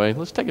out anyway.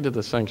 Let's take it to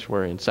the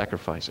sanctuary and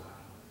sacrifice it.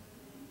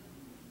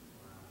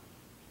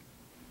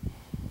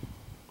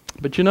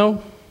 But you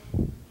know,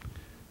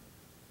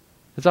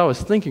 as I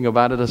was thinking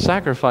about it, a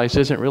sacrifice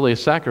isn't really a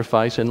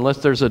sacrifice unless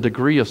there's a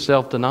degree of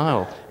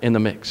self-denial in the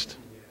mix.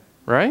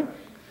 Right?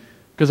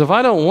 Because if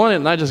I don't want it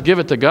and I just give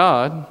it to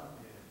God,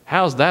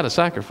 how's that a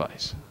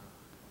sacrifice?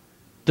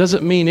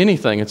 Doesn't mean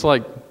anything. It's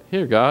like,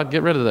 here, God,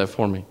 get rid of that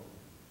for me.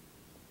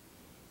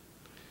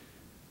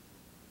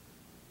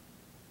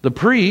 The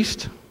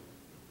priest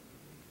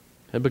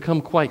had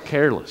become quite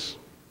careless.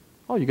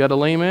 Oh, you got a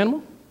lame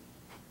animal?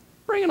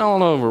 Bring it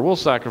on over. We'll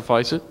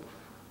sacrifice it.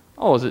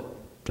 Oh, is that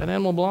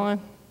animal blind?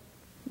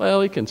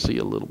 Well, he can see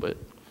a little bit.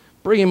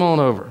 Bring him on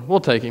over. We'll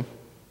take him.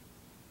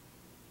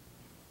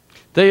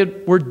 They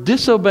were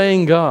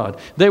disobeying God.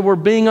 They were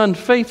being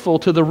unfaithful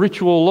to the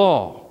ritual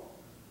law.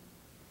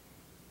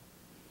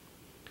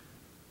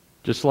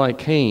 Just like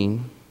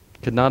Cain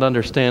could not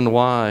understand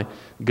why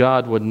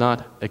God would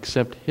not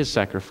accept his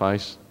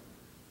sacrifice,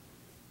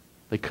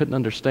 they couldn't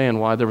understand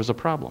why there was a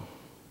problem.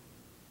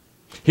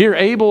 Here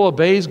Abel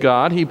obeys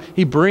God.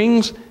 He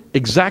brings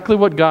exactly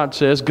what God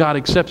says. God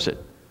accepts it.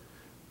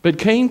 But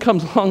Cain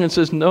comes along and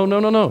says,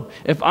 no.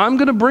 If I'm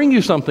going to bring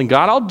you something,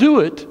 God, I'll do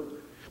it.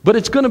 But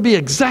it's going to be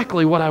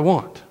exactly what I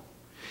want.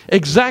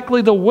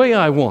 Exactly the way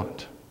I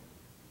want.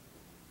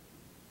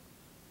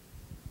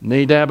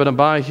 Nadab and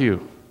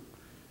Abihu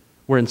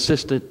were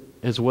insistent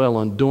as well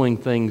on doing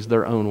things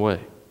their own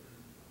way.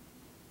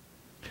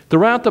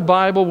 Throughout the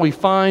Bible, we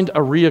find a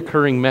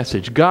reoccurring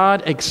message.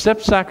 God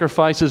accepts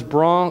sacrifices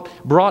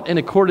brought in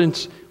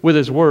accordance with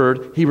His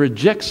Word. He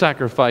rejects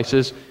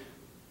sacrifices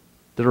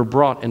that are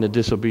brought in a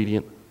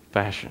disobedient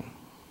fashion.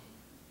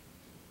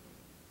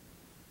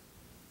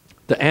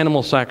 The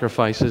animal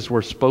sacrifices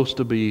were supposed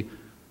to be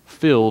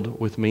filled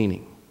with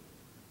meaning.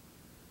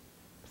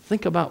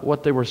 Think about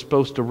what they were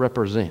supposed to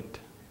represent.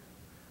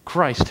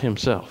 Christ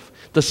Himself,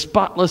 the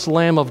spotless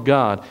Lamb of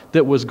God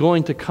that was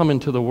going to come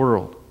into the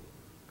world.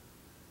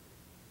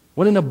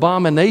 What an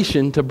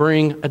abomination to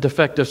bring a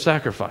defective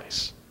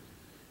sacrifice.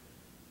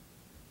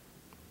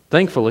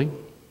 Thankfully,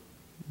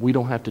 we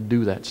don't have to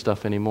do that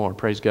stuff anymore.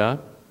 Praise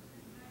God.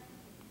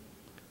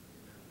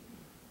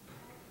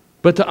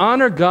 But to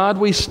honor God,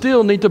 we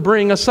still need to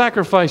bring a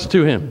sacrifice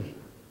to Him.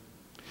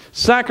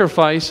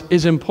 Sacrifice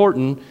is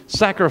important.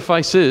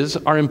 Sacrifices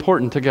are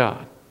important to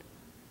God.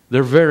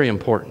 They're very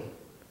important.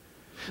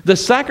 The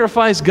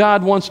sacrifice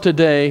God wants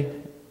today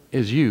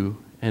is you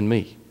and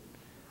me.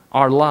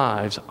 Our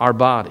lives, our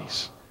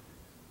bodies.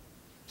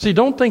 See,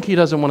 don't think He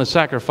doesn't want to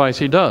sacrifice.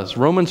 He does.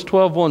 Romans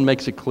 12:1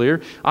 makes it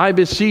clear. I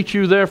beseech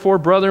you, therefore,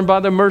 brethren, by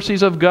the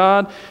mercies of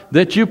God,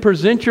 that you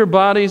present your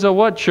bodies a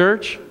what,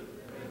 church?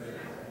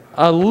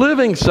 A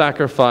living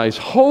sacrifice,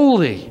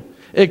 holy,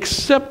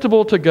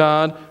 acceptable to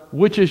God,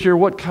 which is your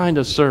what kind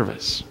of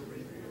service?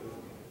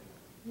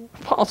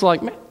 Paul's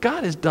like, man,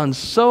 God has done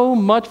so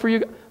much for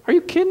you. Are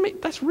you kidding me?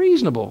 That's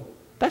reasonable.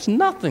 That's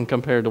nothing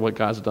compared to what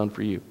God's done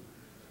for you.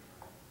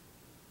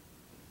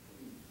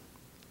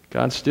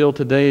 God still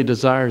today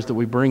desires that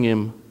we bring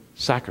Him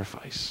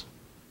sacrifice,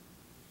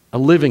 a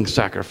living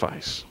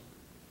sacrifice.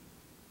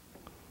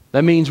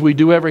 That means we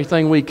do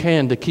everything we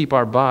can to keep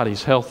our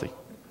bodies healthy.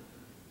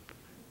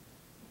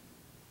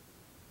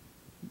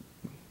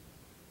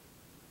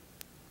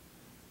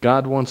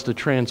 God wants to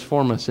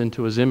transform us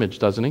into His image,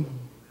 doesn't He?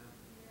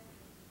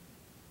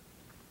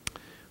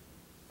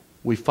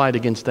 We fight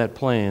against that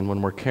plan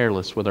when we're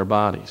careless with our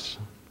bodies.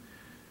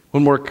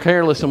 When we're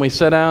careless and we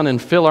sit down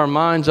and fill our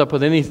minds up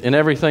with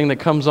everything that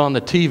comes on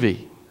the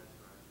TV.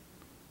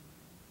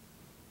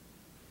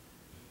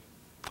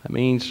 That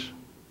means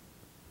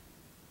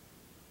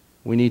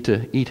we need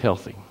to eat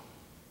healthy.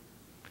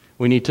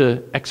 We need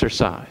to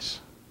exercise.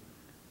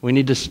 We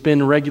need to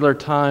spend regular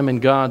time in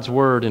God's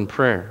Word and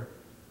prayer,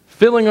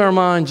 filling our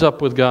minds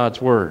up with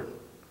God's Word.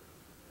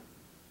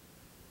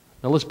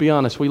 Now let's be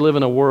honest, we live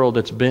in a world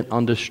that's bent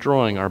on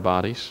destroying our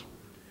bodies,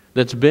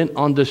 that's bent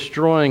on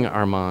destroying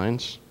our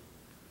minds.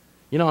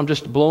 You know, I'm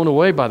just blown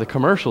away by the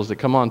commercials that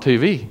come on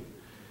TV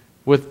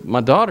with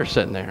my daughter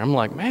sitting there. I'm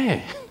like,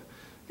 man,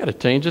 I got to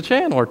change the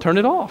channel or turn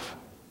it off.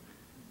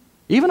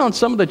 Even on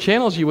some of the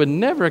channels, you would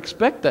never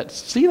expect that,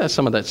 see that,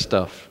 some of that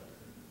stuff.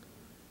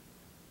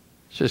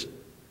 It's just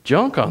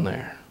junk on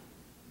there.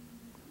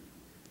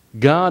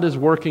 God is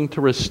working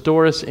to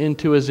restore us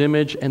into His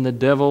image, and the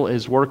devil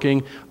is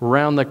working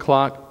round the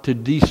clock to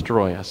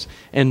destroy us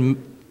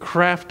and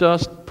craft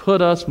us,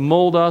 put us,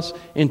 mold us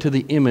into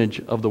the image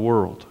of the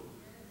world.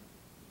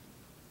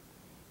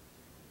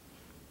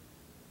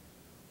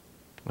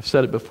 I've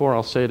said it before,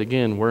 I'll say it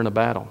again, we're in a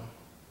battle.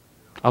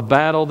 A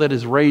battle that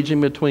is raging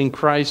between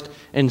Christ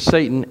and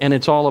Satan, and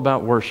it's all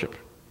about worship.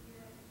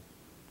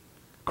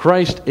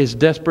 Christ is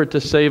desperate to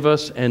save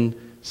us, and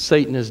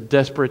Satan is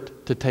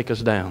desperate to take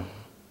us down.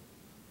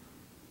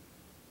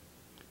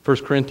 1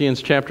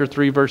 Corinthians chapter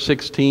 3, verse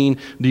 16,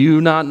 do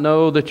you not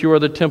know that you are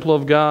the temple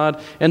of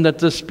God, and that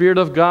the Spirit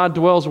of God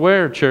dwells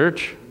where,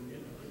 church?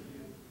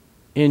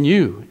 In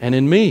you and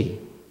in me.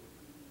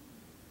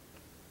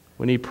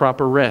 We need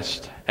proper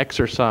rest,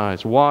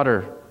 exercise,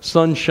 water,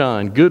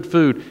 sunshine, good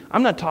food.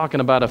 I'm not talking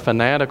about a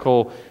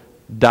fanatical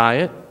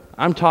diet.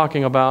 I'm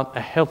talking about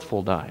a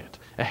healthful diet,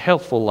 a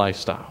healthful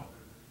lifestyle.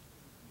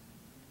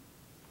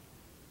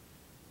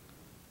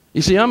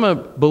 You see, I'm a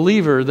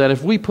believer that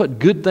if we put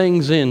good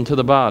things into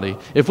the body,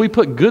 if we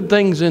put good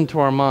things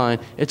into our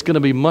mind, it's going to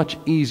be much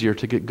easier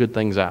to get good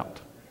things out.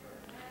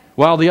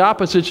 While the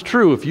opposite's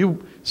true, if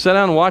you sit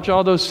down and watch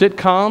all those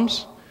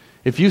sitcoms,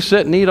 if you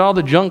sit and eat all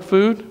the junk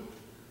food,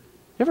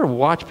 you ever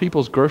watch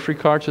people's grocery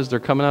carts as they're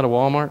coming out of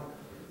Walmart?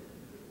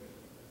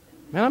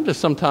 Man, I'm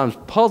just sometimes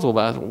puzzled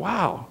by it.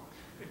 Wow.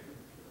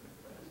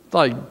 It's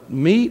like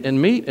meat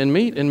and meat and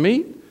meat and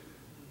meat.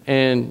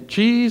 And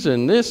cheese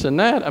and this and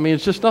that. I mean,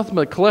 it's just nothing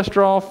but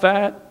cholesterol,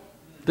 fat,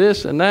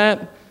 this and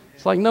that.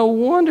 It's like no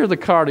wonder the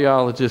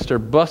cardiologists are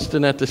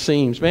busting at the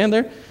seams. Man,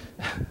 they're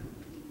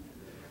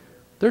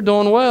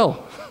doing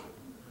well.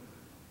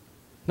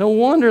 No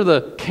wonder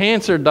the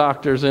cancer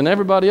doctors and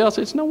everybody else,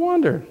 it's no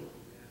wonder.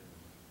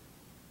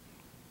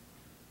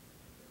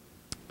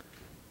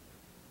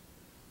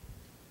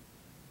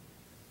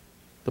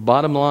 The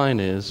bottom line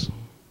is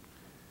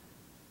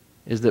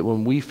that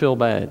when we feel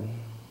bad,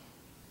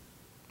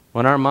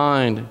 when our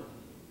mind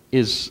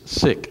is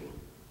sick,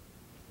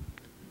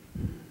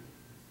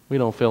 we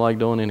don't feel like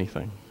doing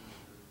anything.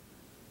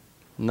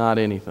 Not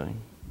anything.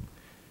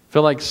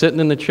 Feel like sitting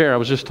in the chair. I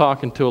was just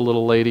talking to a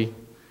little lady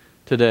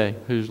today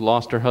who's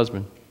lost her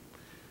husband.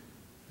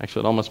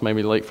 Actually, it almost made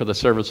me late for the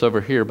service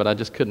over here, but I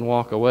just couldn't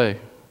walk away.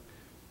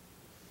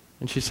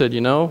 And she said,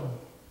 you know,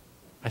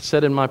 I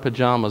sat in my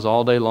pajamas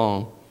all day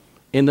long,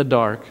 in the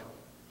dark,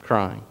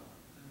 crying.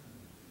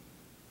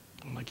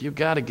 I'm like, you've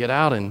got to get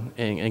out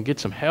and get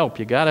some help.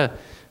 You got to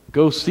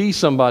go see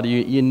somebody.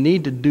 You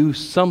need to do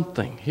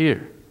something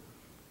here.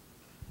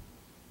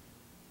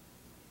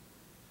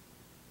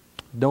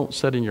 Don't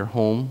sit in your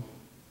home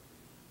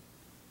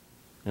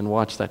and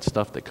watch that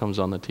stuff that comes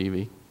on the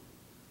TV.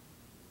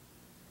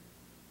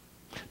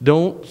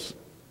 Don't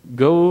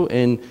go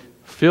and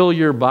fill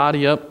your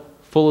body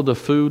up full of the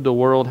food the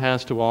world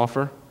has to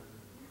offer.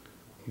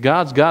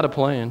 God's got a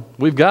plan.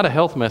 We've got a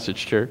health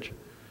message, church.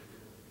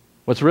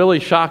 What's really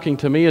shocking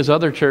to me is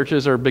other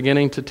churches are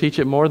beginning to teach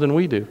it more than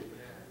we do.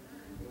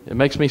 It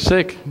makes me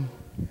sick.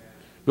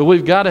 But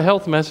we've got a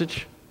health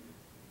message.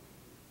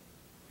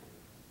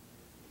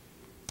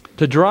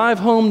 To drive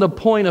home the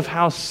point of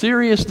how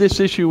serious this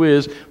issue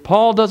is,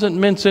 Paul doesn't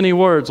mince any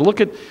words. Look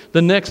at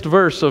the next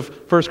verse of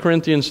 1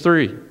 Corinthians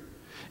 3.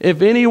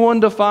 If anyone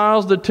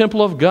defiles the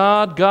temple of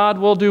God, God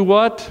will do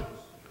what?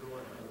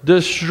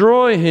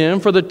 Destroy him,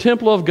 for the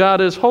temple of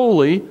God is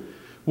holy,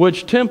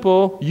 which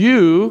temple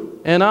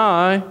you and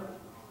I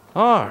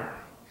are.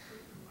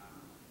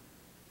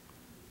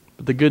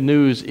 But the good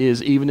news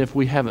is, even if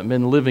we haven't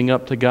been living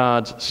up to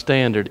God's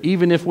standard,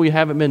 even if we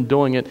haven't been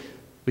doing it,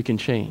 we can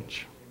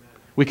change.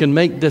 We can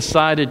make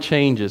decided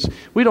changes.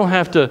 We don't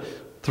have to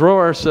throw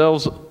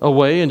ourselves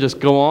away and just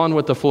go on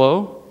with the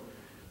flow.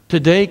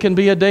 Today can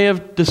be a day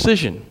of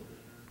decision.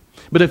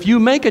 But if you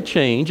make a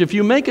change, if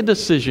you make a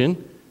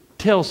decision,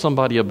 tell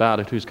somebody about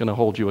it who's going to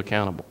hold you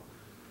accountable.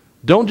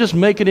 Don't just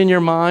make it in your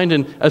mind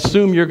and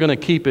assume you're going to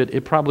keep it.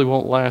 It probably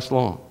won't last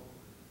long.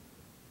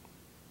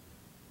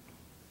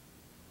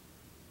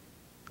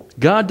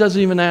 God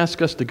doesn't even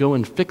ask us to go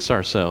and fix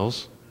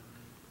ourselves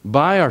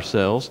by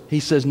ourselves. He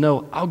says,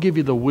 no, I'll give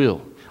you the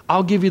will.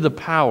 I'll give you the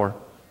power.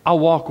 I'll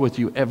walk with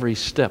you every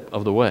step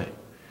of the way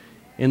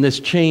in this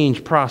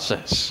change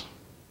process.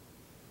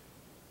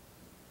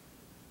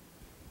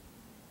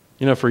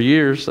 You know, for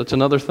years, that's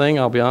another thing,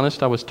 I'll be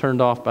honest, I was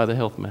turned off by the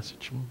health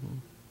message.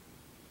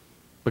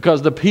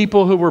 Because the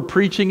people who were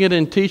preaching it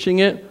and teaching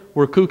it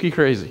were kooky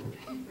crazy.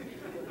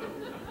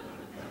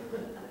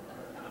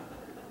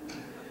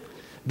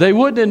 They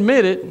wouldn't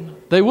admit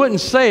it, they wouldn't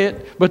say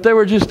it, but they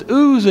were just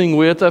oozing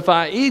with, if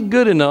I eat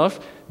good enough,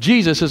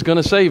 Jesus is going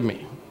to save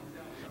me.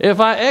 If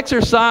I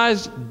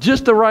exercise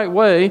just the right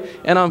way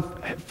and I'm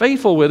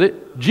faithful with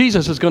it,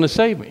 Jesus is going to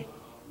save me.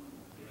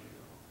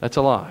 That's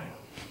a lie.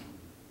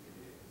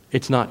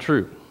 It's not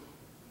true.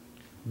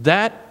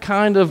 That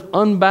kind of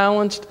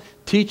unbalanced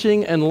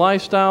teaching and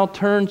lifestyle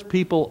turns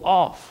people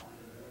off.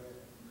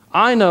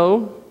 I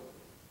know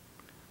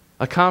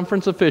a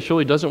conference official,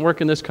 he doesn't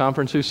work in this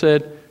conference, who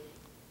said,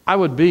 I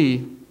would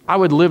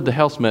live the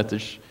health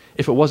message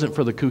if it wasn't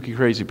for the kooky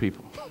crazy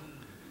people.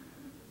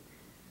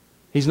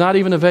 He's not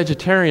even a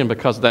vegetarian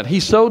because of that.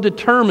 He's so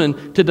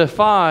determined to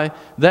defy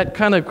that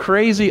kind of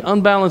crazy,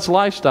 unbalanced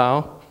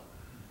lifestyle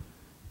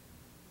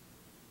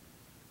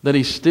that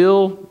he's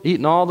still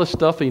eating all the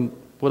stuff he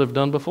would have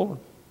done before.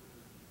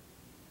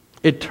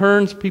 It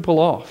turns people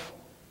off.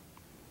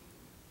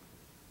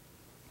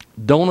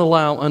 Don't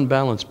allow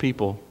unbalanced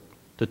people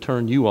to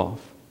turn you off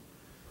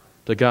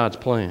to God's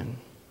plan.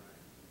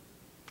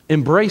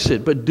 Embrace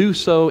it, but do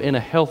so in a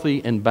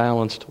healthy and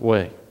balanced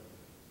way.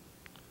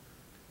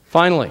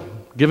 Finally,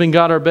 giving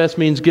God our best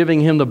means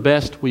giving Him the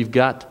best we've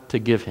got to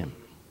give Him.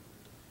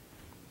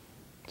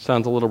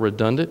 Sounds a little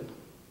redundant,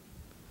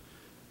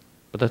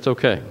 but that's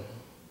okay.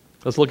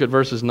 Let's look at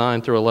verses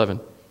 9 through 11.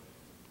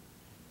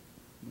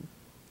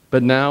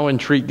 But now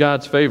entreat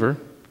God's favor,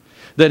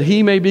 that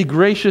He may be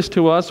gracious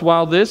to us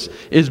while this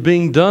is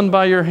being done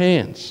by your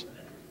hands.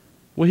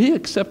 Will He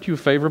accept you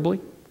favorably?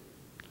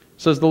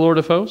 Says the Lord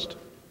of hosts.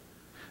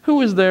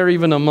 Who is there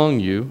even among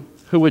you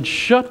who would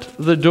shut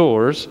the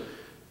doors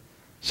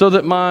so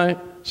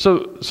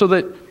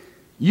that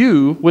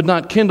you would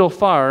not kindle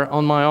fire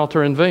on my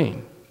altar in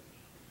vain?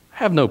 I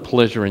have no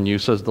pleasure in you,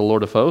 says the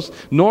Lord of hosts,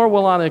 nor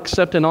will I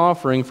accept an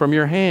offering from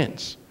your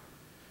hands.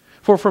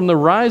 For from the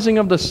rising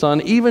of the sun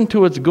even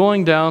to its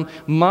going down,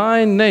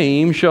 my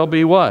name shall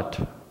be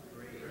what?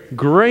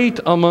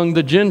 Great among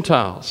the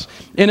Gentiles.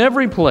 In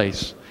every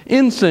place,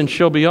 incense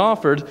shall be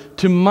offered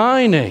to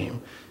my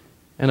name,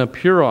 and a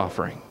pure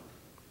offering.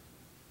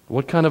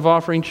 What kind of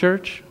offering,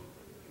 church?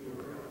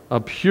 A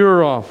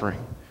pure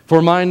offering.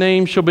 For my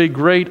name shall be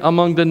great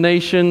among the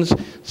nations,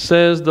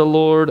 says the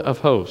Lord of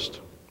hosts.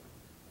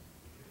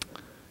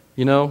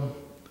 You know,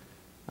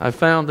 I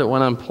found that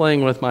when I'm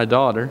playing with my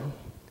daughter,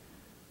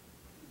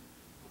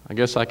 I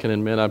guess I can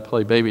admit I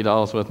play baby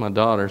dolls with my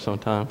daughter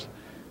sometimes.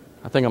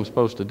 I think I'm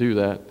supposed to do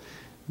that.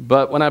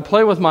 But when I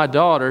play with my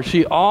daughter,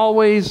 she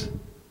always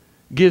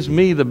gives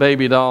me the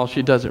baby doll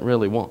she doesn't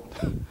really want.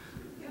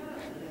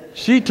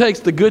 She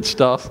takes the good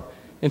stuff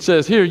and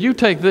says, here, you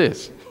take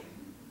this.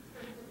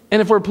 And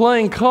if we're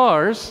playing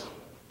cars,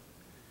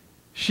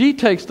 she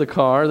takes the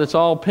car that's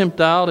all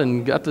pimped out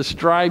and got the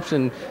stripes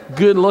and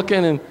good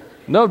looking, and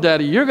no,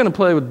 Daddy, you're going to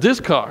play with this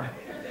car.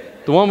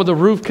 The one with the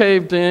roof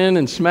caved in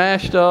and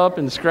smashed up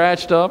and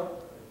scratched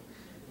up.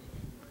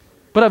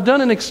 But I've done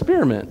an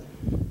experiment.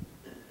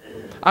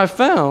 I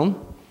found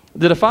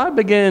that if I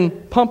begin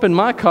pumping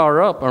my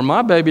car up or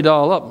my baby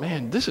doll up,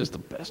 man, this is the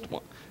best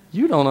one.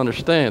 You don't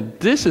understand.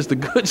 This is the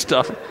good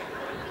stuff.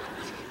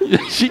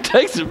 She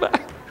takes it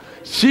back.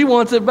 She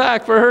wants it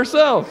back for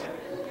herself.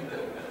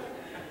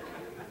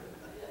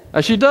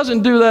 Now, she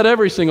doesn't do that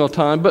every single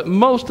time, but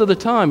most of the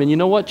time. And you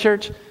know what,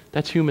 church?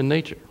 That's human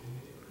nature.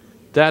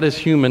 That is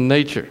human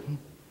nature.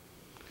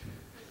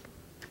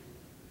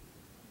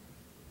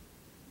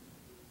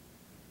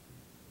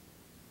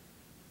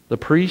 The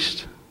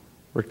priests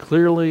were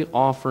clearly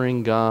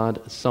offering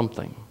God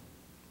something,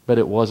 but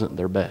it wasn't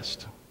their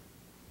best.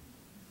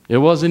 It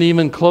wasn't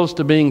even close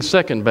to being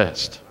second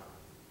best.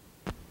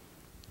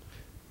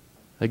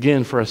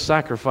 Again, for a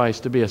sacrifice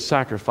to be a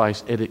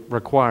sacrifice, it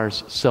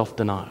requires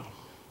self-denial.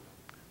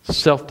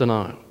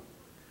 Self-denial.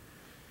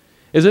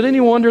 Is it any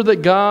wonder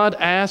that God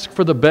asks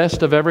for the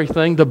best of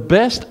everything, the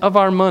best of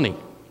our money?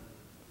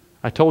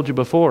 I told you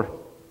before,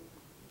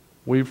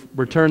 we've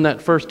returned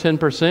that first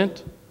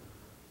 10%.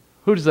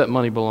 Who does that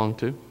money belong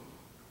to?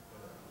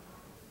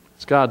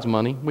 It's God's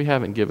money. We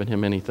haven't given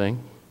Him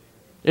anything.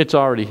 It's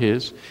already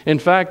His. In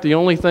fact, the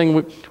only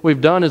thing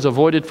we've done is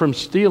avoided from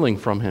stealing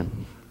from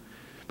Him.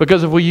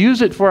 Because if we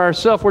use it for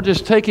ourselves, we're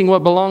just taking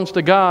what belongs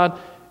to God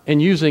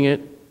and using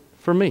it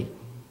for me.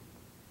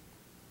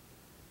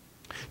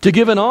 To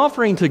give an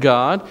offering to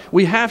God,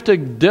 we have to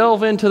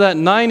delve into that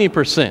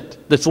 90%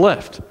 that's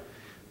left.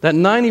 That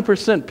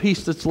 90%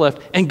 piece that's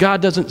left. And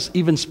God doesn't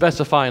even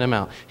specify an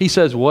amount. He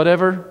says,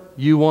 whatever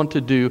you want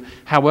to do,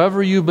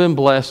 however you've been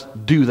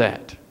blessed, do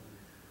that.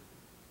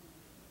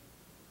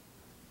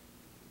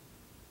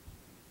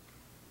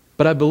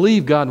 But I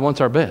believe God wants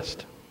our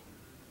best.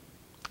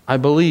 I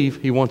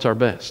believe He wants our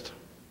best.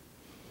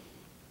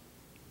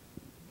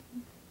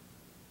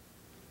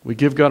 We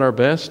give God our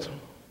best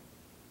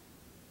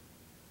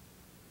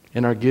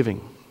in our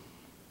giving.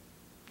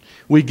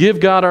 We give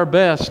God our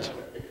best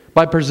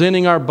by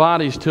presenting our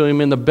bodies to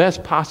Him in the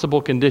best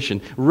possible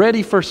condition,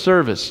 ready for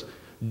service,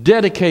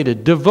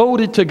 dedicated,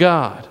 devoted to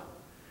God.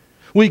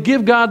 We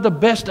give God the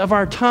best of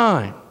our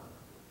time.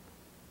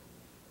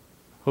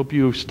 Hope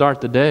you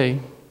start the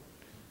day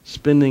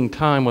spending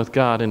time with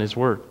God and His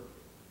Word.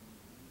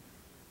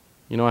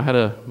 You know, I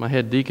had my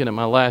head deacon at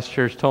my last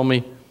church told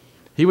me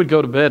he would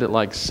go to bed at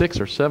like 6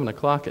 or 7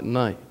 o'clock at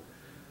night.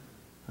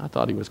 I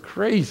thought he was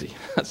crazy.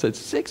 I said,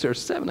 6 or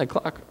 7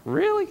 o'clock?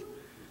 Really?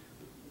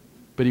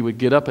 But he would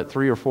get up at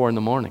 3 or 4 in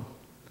the morning.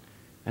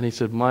 And he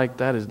said, Mike,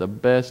 that is the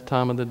best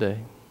time of the day.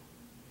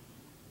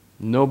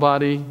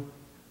 Nobody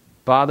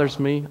bothers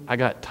me. I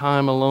got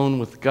time alone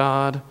with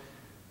God.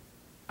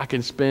 I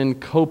can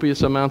spend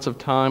copious amounts of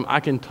time.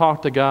 I can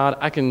talk to God.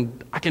 I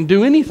can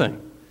do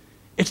anything.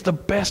 It's the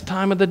best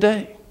time of the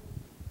day.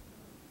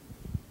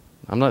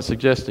 I'm not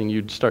suggesting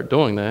you'd start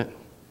doing that.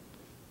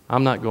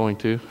 I'm not going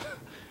to.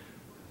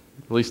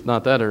 At least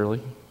not that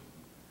early.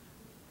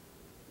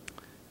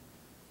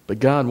 But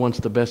God wants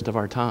the best of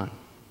our time.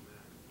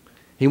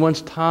 He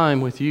wants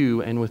time with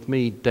you and with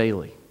me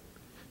daily.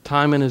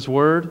 Time in His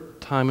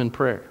Word, time in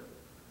prayer.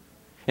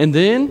 And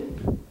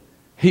then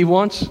He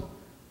wants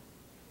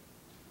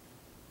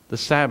the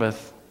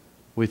Sabbath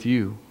with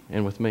you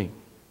and with me.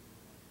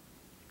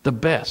 The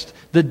best.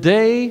 The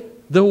day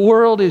the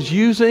world is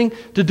using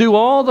to do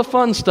all the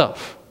fun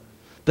stuff.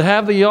 To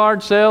have the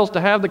yard sales,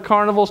 to have the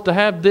carnivals, to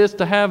have this,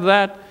 to have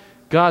that.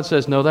 God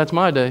says, no, that's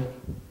my day.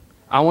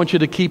 I want you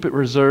to keep it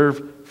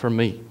reserved for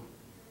me.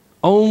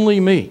 Only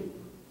me.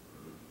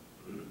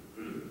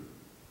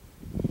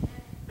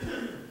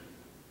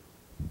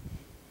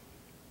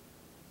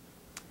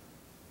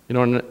 You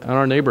know, in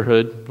our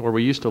neighborhood where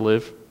we used to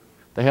live,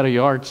 they had a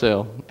yard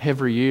sale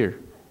every year.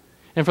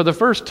 And for the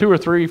first 2 or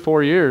 3,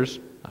 4 years,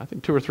 I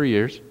think 2 or 3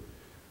 years,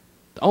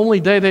 the only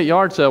day that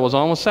yard sale was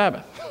on was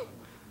Sabbath.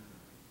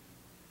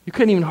 You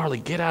couldn't even hardly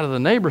get out of the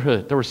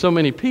neighborhood. There were so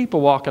many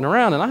people walking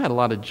around, and I had a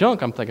lot of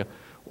junk. I'm thinking,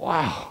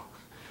 wow,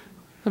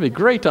 that'd be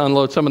great to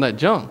unload some of that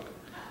junk.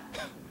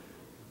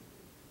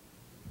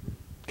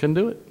 Couldn't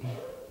do it.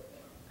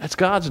 That's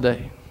God's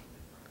day.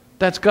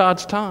 That's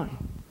God's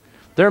time.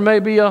 There may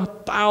be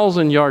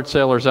 1,000 yard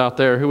sellers out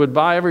there who would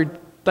buy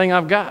everything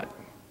I've got.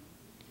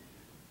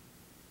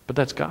 But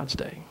that's God's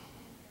day.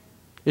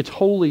 It's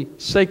holy,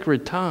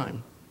 sacred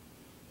time.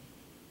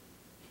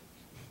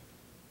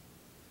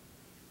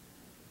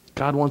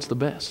 God wants the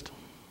best,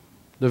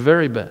 the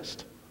very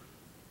best.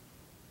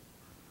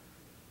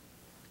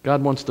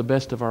 God wants the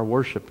best of our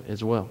worship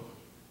as well.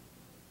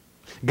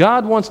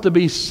 God wants to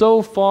be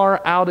so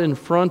far out in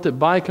front that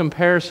by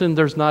comparison,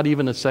 there's not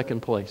even a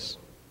second place.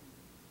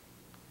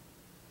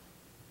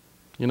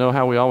 You know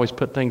how we always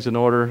put things in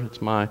order?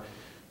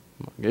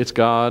 It's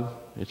God,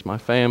 it's my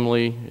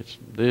family, it's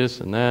this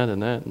and that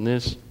and that and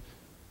this.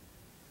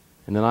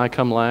 And then I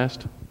come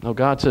last. No,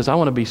 God says, I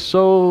want to be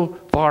so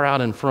far out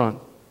in front.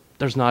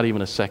 There's not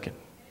even a second.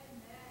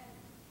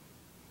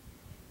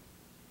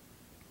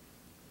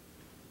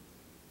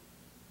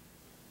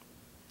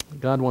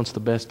 God wants the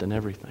best in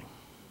everything.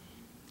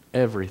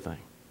 Everything.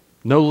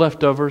 No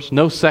leftovers,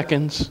 no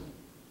seconds.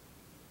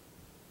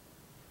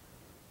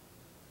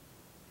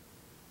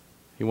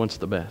 He wants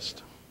the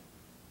best.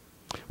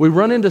 We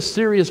run into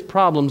serious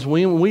problems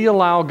when we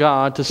allow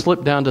God to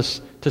slip down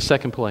to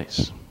second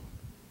place.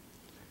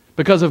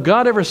 Because if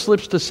God ever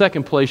slips to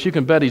second place, you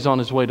can bet He's on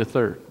His way to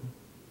third.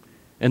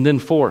 And then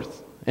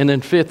fourth, and then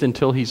fifth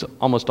until He's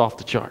almost off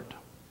the chart.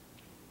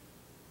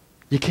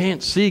 You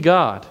can't see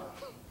God.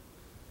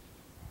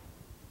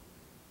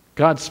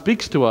 God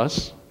speaks to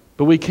us,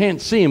 but we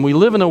can't see Him. We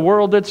live in a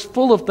world that's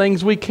full of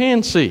things we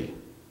can see.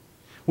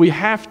 We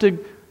have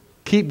to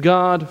keep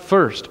God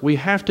first. We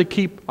have to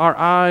keep our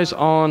eyes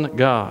on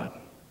God.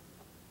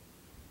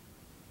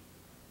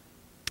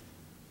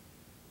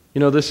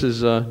 You know, this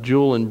is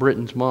Jewel and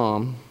Britton's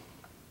mom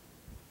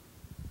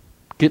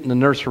getting the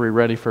nursery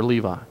ready for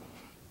Levi.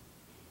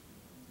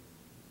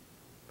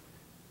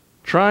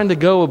 Trying to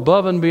go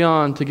above and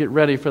beyond to get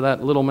ready for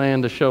that little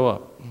man to show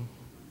up.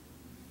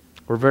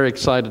 We're very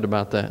excited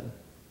about that.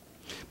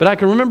 But I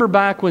can remember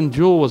back when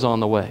Jewel was on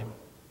the way.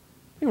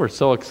 We were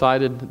so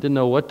excited, didn't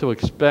know what to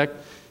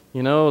expect.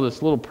 You know,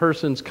 this little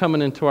person's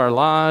coming into our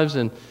lives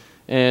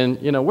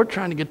and you know, we're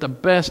trying to get the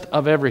best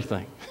of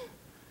everything.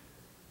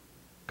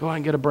 Go out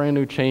and get a brand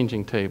new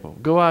changing table.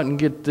 Go out and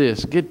get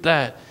this, get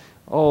that.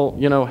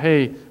 Oh,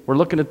 hey, we're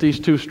looking at these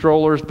 2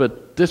 strollers,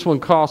 but this one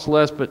costs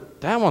less,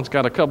 but that one's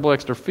got a couple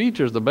extra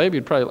features. The baby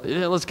would probably,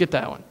 yeah, let's get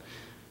that one.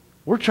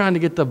 We're trying to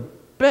get the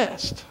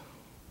best.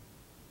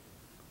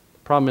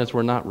 Problem is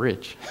we're not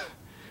rich.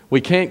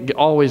 We can't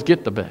always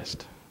get the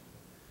best.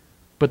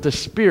 But the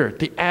spirit,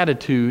 the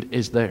attitude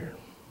is there.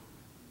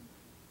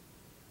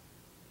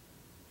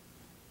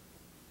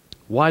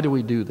 Why do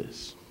we do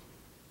this?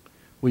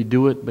 We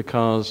do it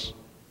because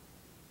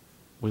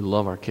we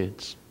love our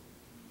kids.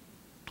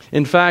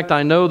 In fact,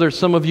 I know there's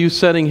some of you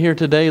sitting here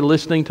today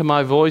listening to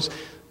my voice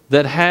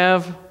that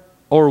have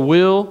or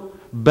will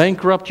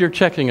bankrupt your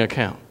checking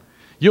account.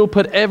 You'll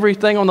put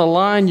everything on the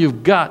line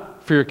you've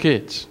got for your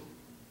kids.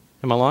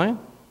 Am I lying?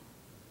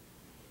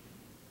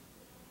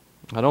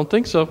 I don't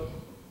think so.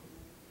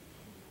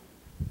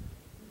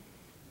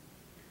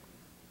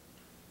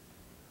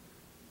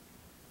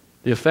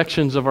 The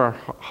affections of our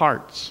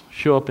hearts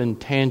show up in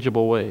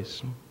tangible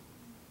ways.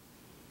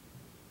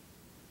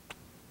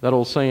 That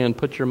old saying,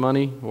 put your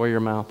money where your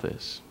mouth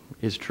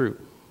is true.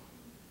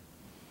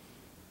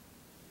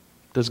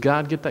 Does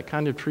God get that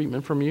kind of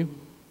treatment from you?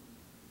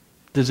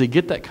 Does He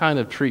get that kind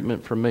of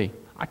treatment from me?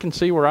 I can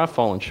see where I've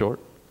fallen short.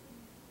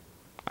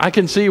 I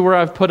can see where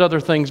I've put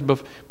other things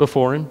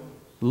before Him.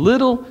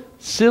 Little,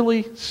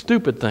 silly,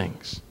 stupid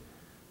things.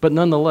 But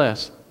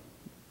nonetheless,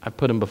 I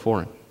put Him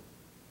before Him.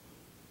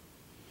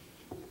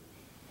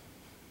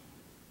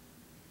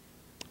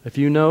 If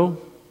you know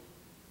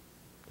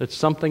that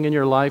something in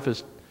your life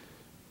is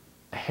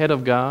ahead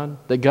of God,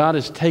 that God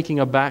is taking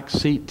a back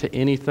seat to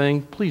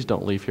anything, please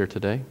don't leave here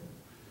today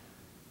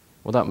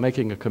without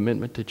making a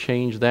commitment to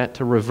change that,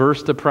 to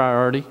reverse the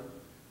priority,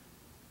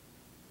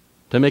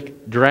 to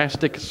make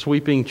drastic,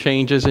 sweeping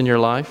changes in your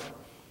life.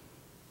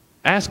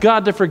 Ask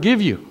God to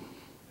forgive you.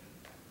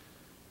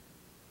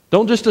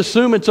 Don't just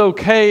assume it's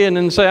okay and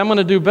then say, I'm going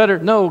to do better.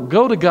 No,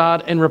 go to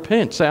God and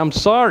repent. Say, I'm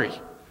sorry.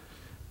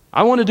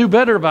 I want to do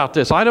better about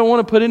this. I don't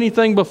want to put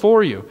anything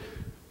before you.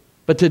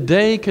 But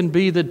today can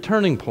be the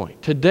turning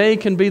point. Today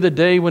can be the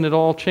day when it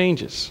all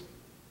changes.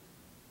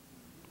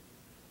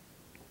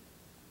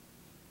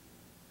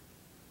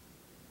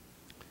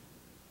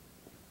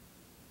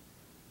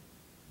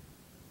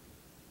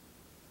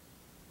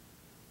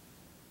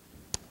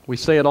 We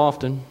say it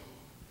often.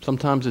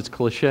 Sometimes it's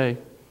cliche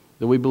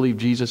that we believe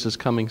Jesus is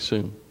coming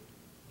soon.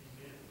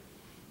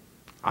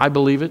 I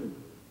believe it.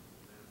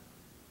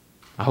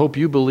 I hope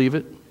you believe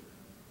it.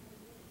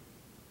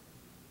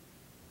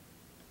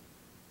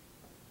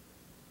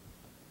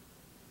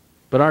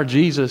 But our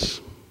Jesus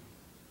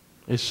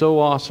is so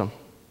awesome.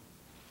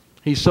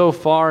 He's so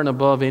far and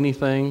above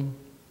anything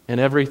and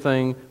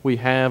everything we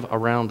have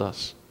around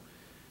us.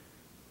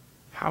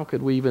 How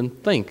could we even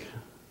think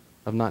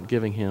of not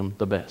giving Him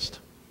the best?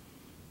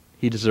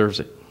 He deserves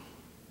it.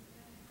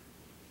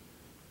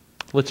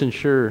 Let's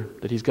ensure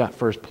that He's got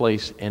first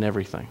place in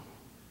everything.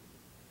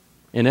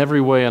 In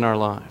every way in our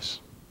lives.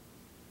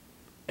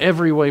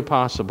 Every way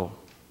possible.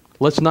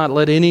 Let's not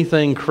let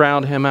anything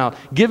crowd Him out.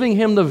 Giving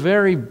Him the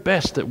very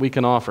best that we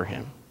can offer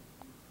Him.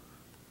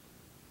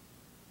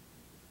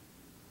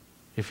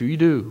 If you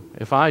do,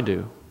 if I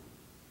do,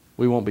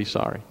 we won't be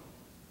sorry.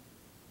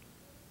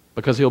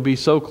 Because He'll be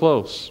so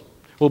close.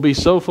 We'll be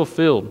so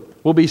fulfilled.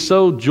 We'll be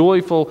so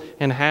joyful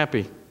and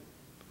happy.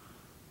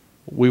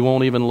 We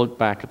won't even look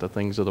back at the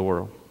things of the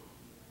world.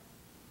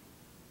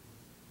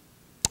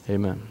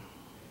 Amen.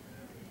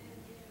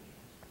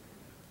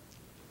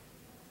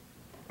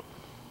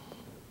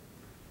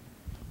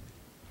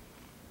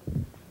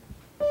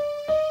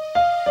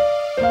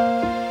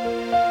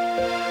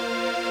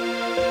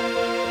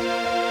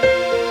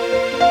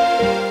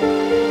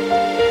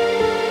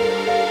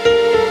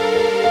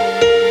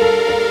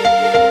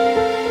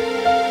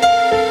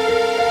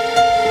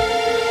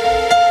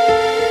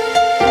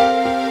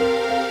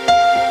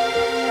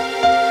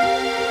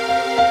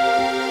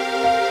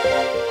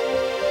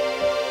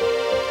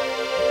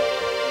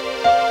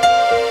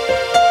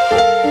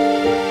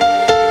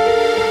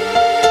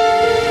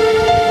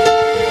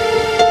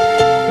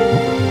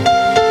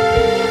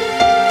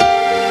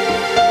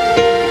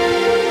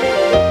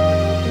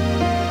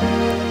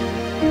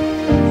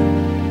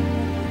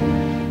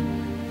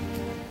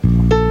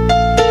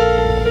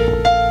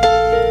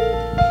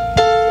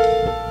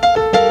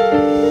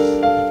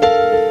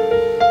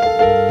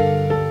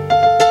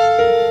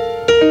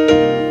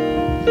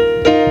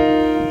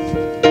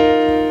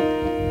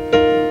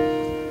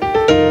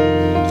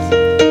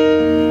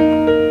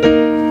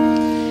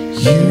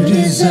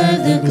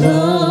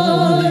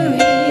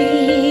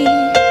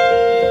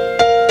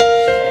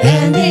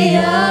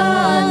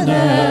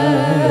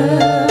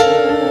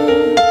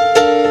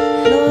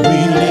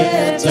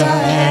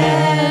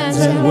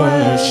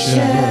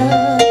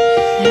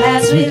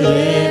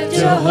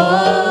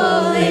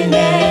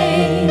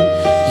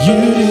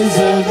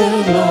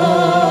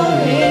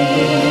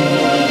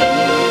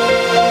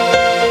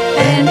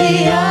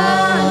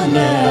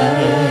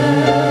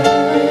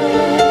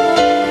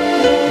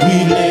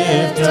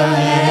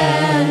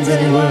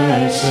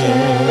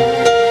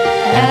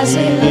 As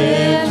we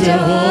lift your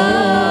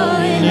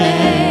holy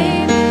name.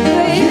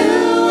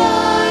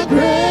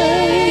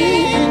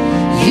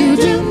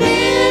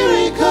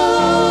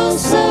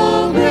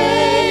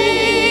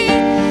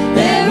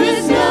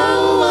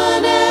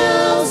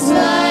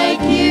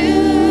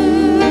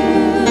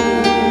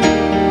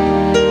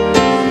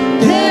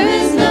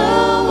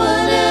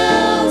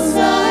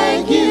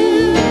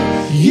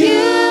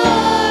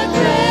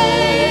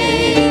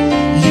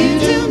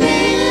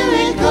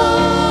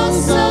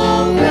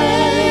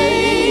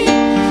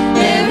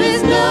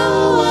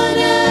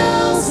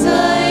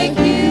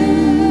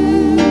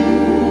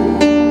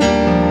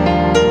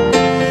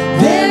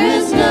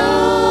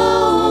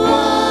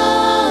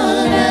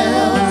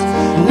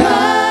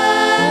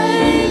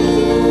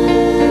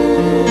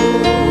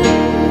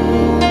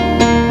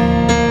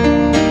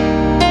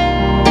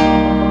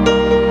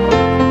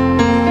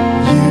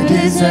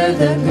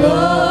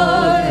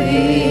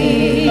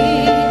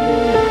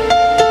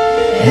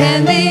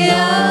 and the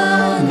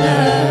honor.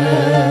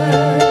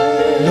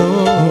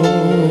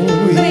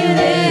 Lord, we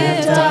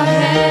lift our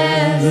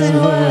hands in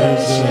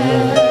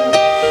worship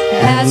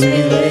as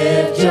we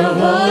lift your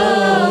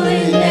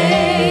holy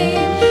name.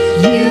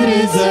 You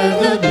deserve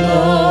the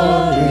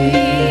glory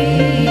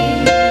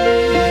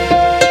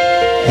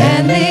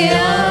and the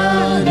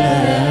honor.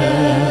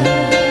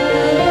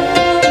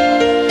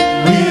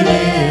 We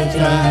lift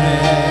our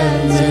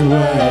hands in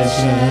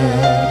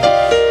worship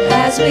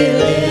as we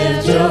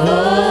lift your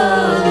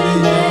holy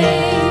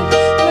name.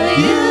 For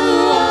you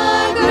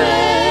are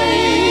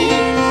great,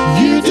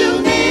 you do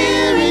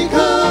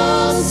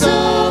miracles so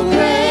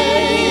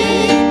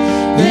great.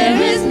 There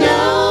is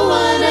no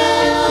one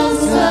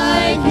else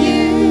like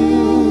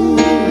you.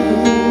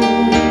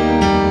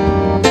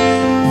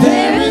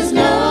 There is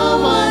no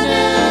one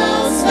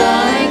else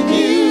like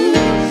you.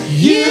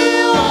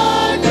 You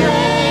are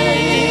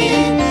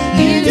great,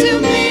 you do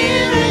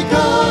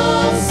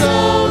miracles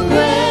so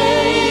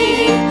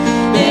great.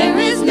 There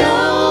is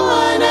no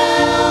one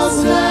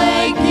else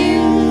like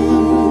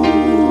you.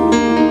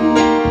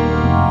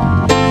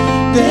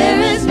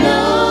 There is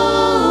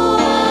no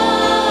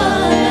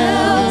one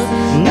else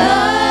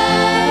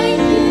like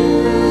you.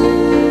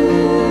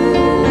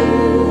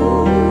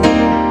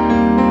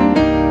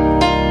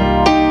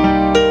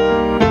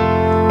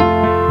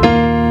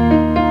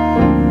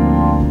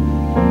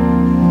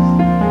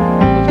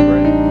 Let's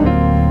pray.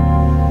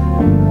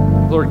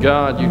 Lord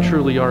God, you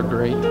truly are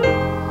great.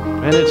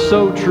 And it's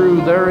so true,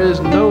 there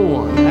is no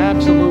one,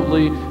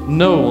 absolutely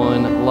no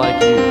one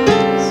like you.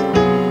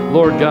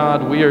 Lord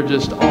God, we are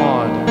just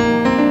awed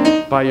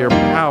by your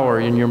power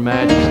and your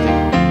majesty.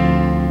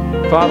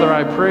 Father,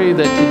 I pray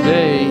that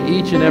today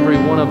each and every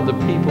one of the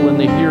people in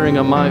the hearing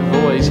of my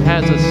voice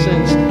has a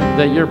sense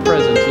that your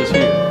presence is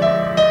here.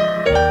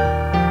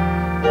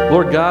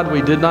 Lord God,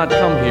 we did not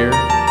come here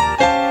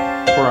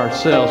for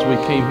ourselves, we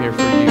came here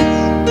for you.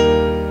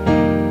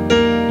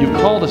 You've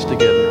called us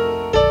together.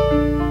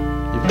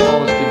 You've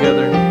called us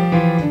together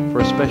for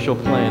a special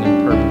plan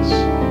and purpose.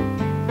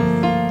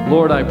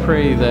 Lord, I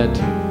pray that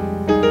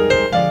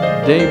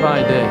day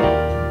by day,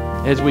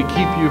 as we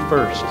keep you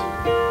first,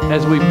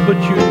 as we put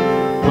you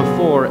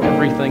before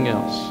everything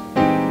else,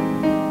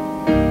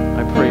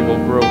 I pray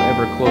we'll grow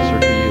ever closer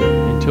to you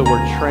until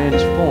we're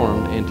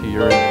transformed into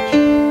your image.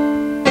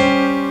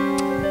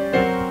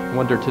 I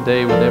wonder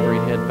today, with every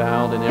head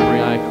bowed and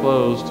every eye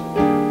closed,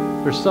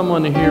 there's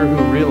someone here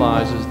who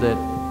realizes that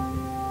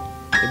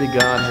maybe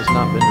God has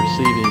not been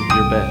receiving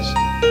your best.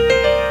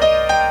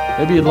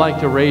 Maybe you'd like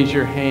to raise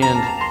your hand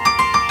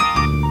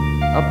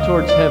up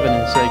towards heaven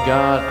and say,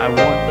 God, I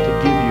want to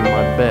give you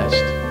my best.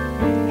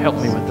 Help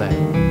me with that.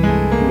 Who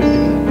would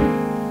do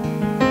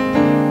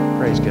that?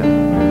 Praise God.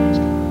 Praise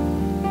God.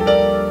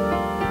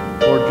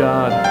 Lord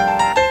God,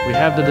 we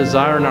have the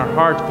desire in our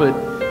hearts, but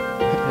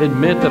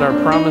admit that our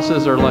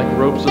promises are like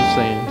ropes of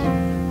sand.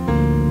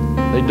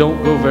 They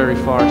don't go very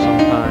far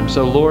sometimes.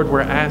 So Lord,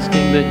 we're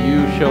asking that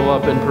you show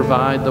up and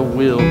provide the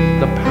will,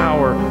 the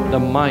power, the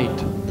might,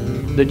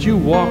 that you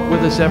walk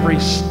with us every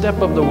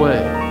step of the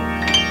way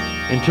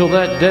until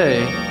that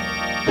day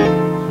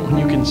when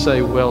you can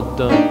say, well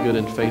done, good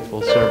and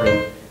faithful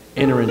servant,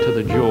 enter into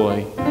the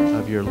joy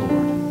of your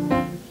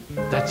Lord.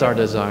 That's our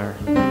desire.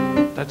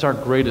 That's our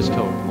greatest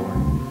hope, Lord.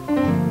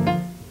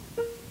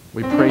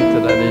 We pray to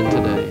that end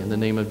today. In the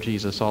name of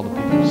Jesus, all the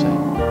people say.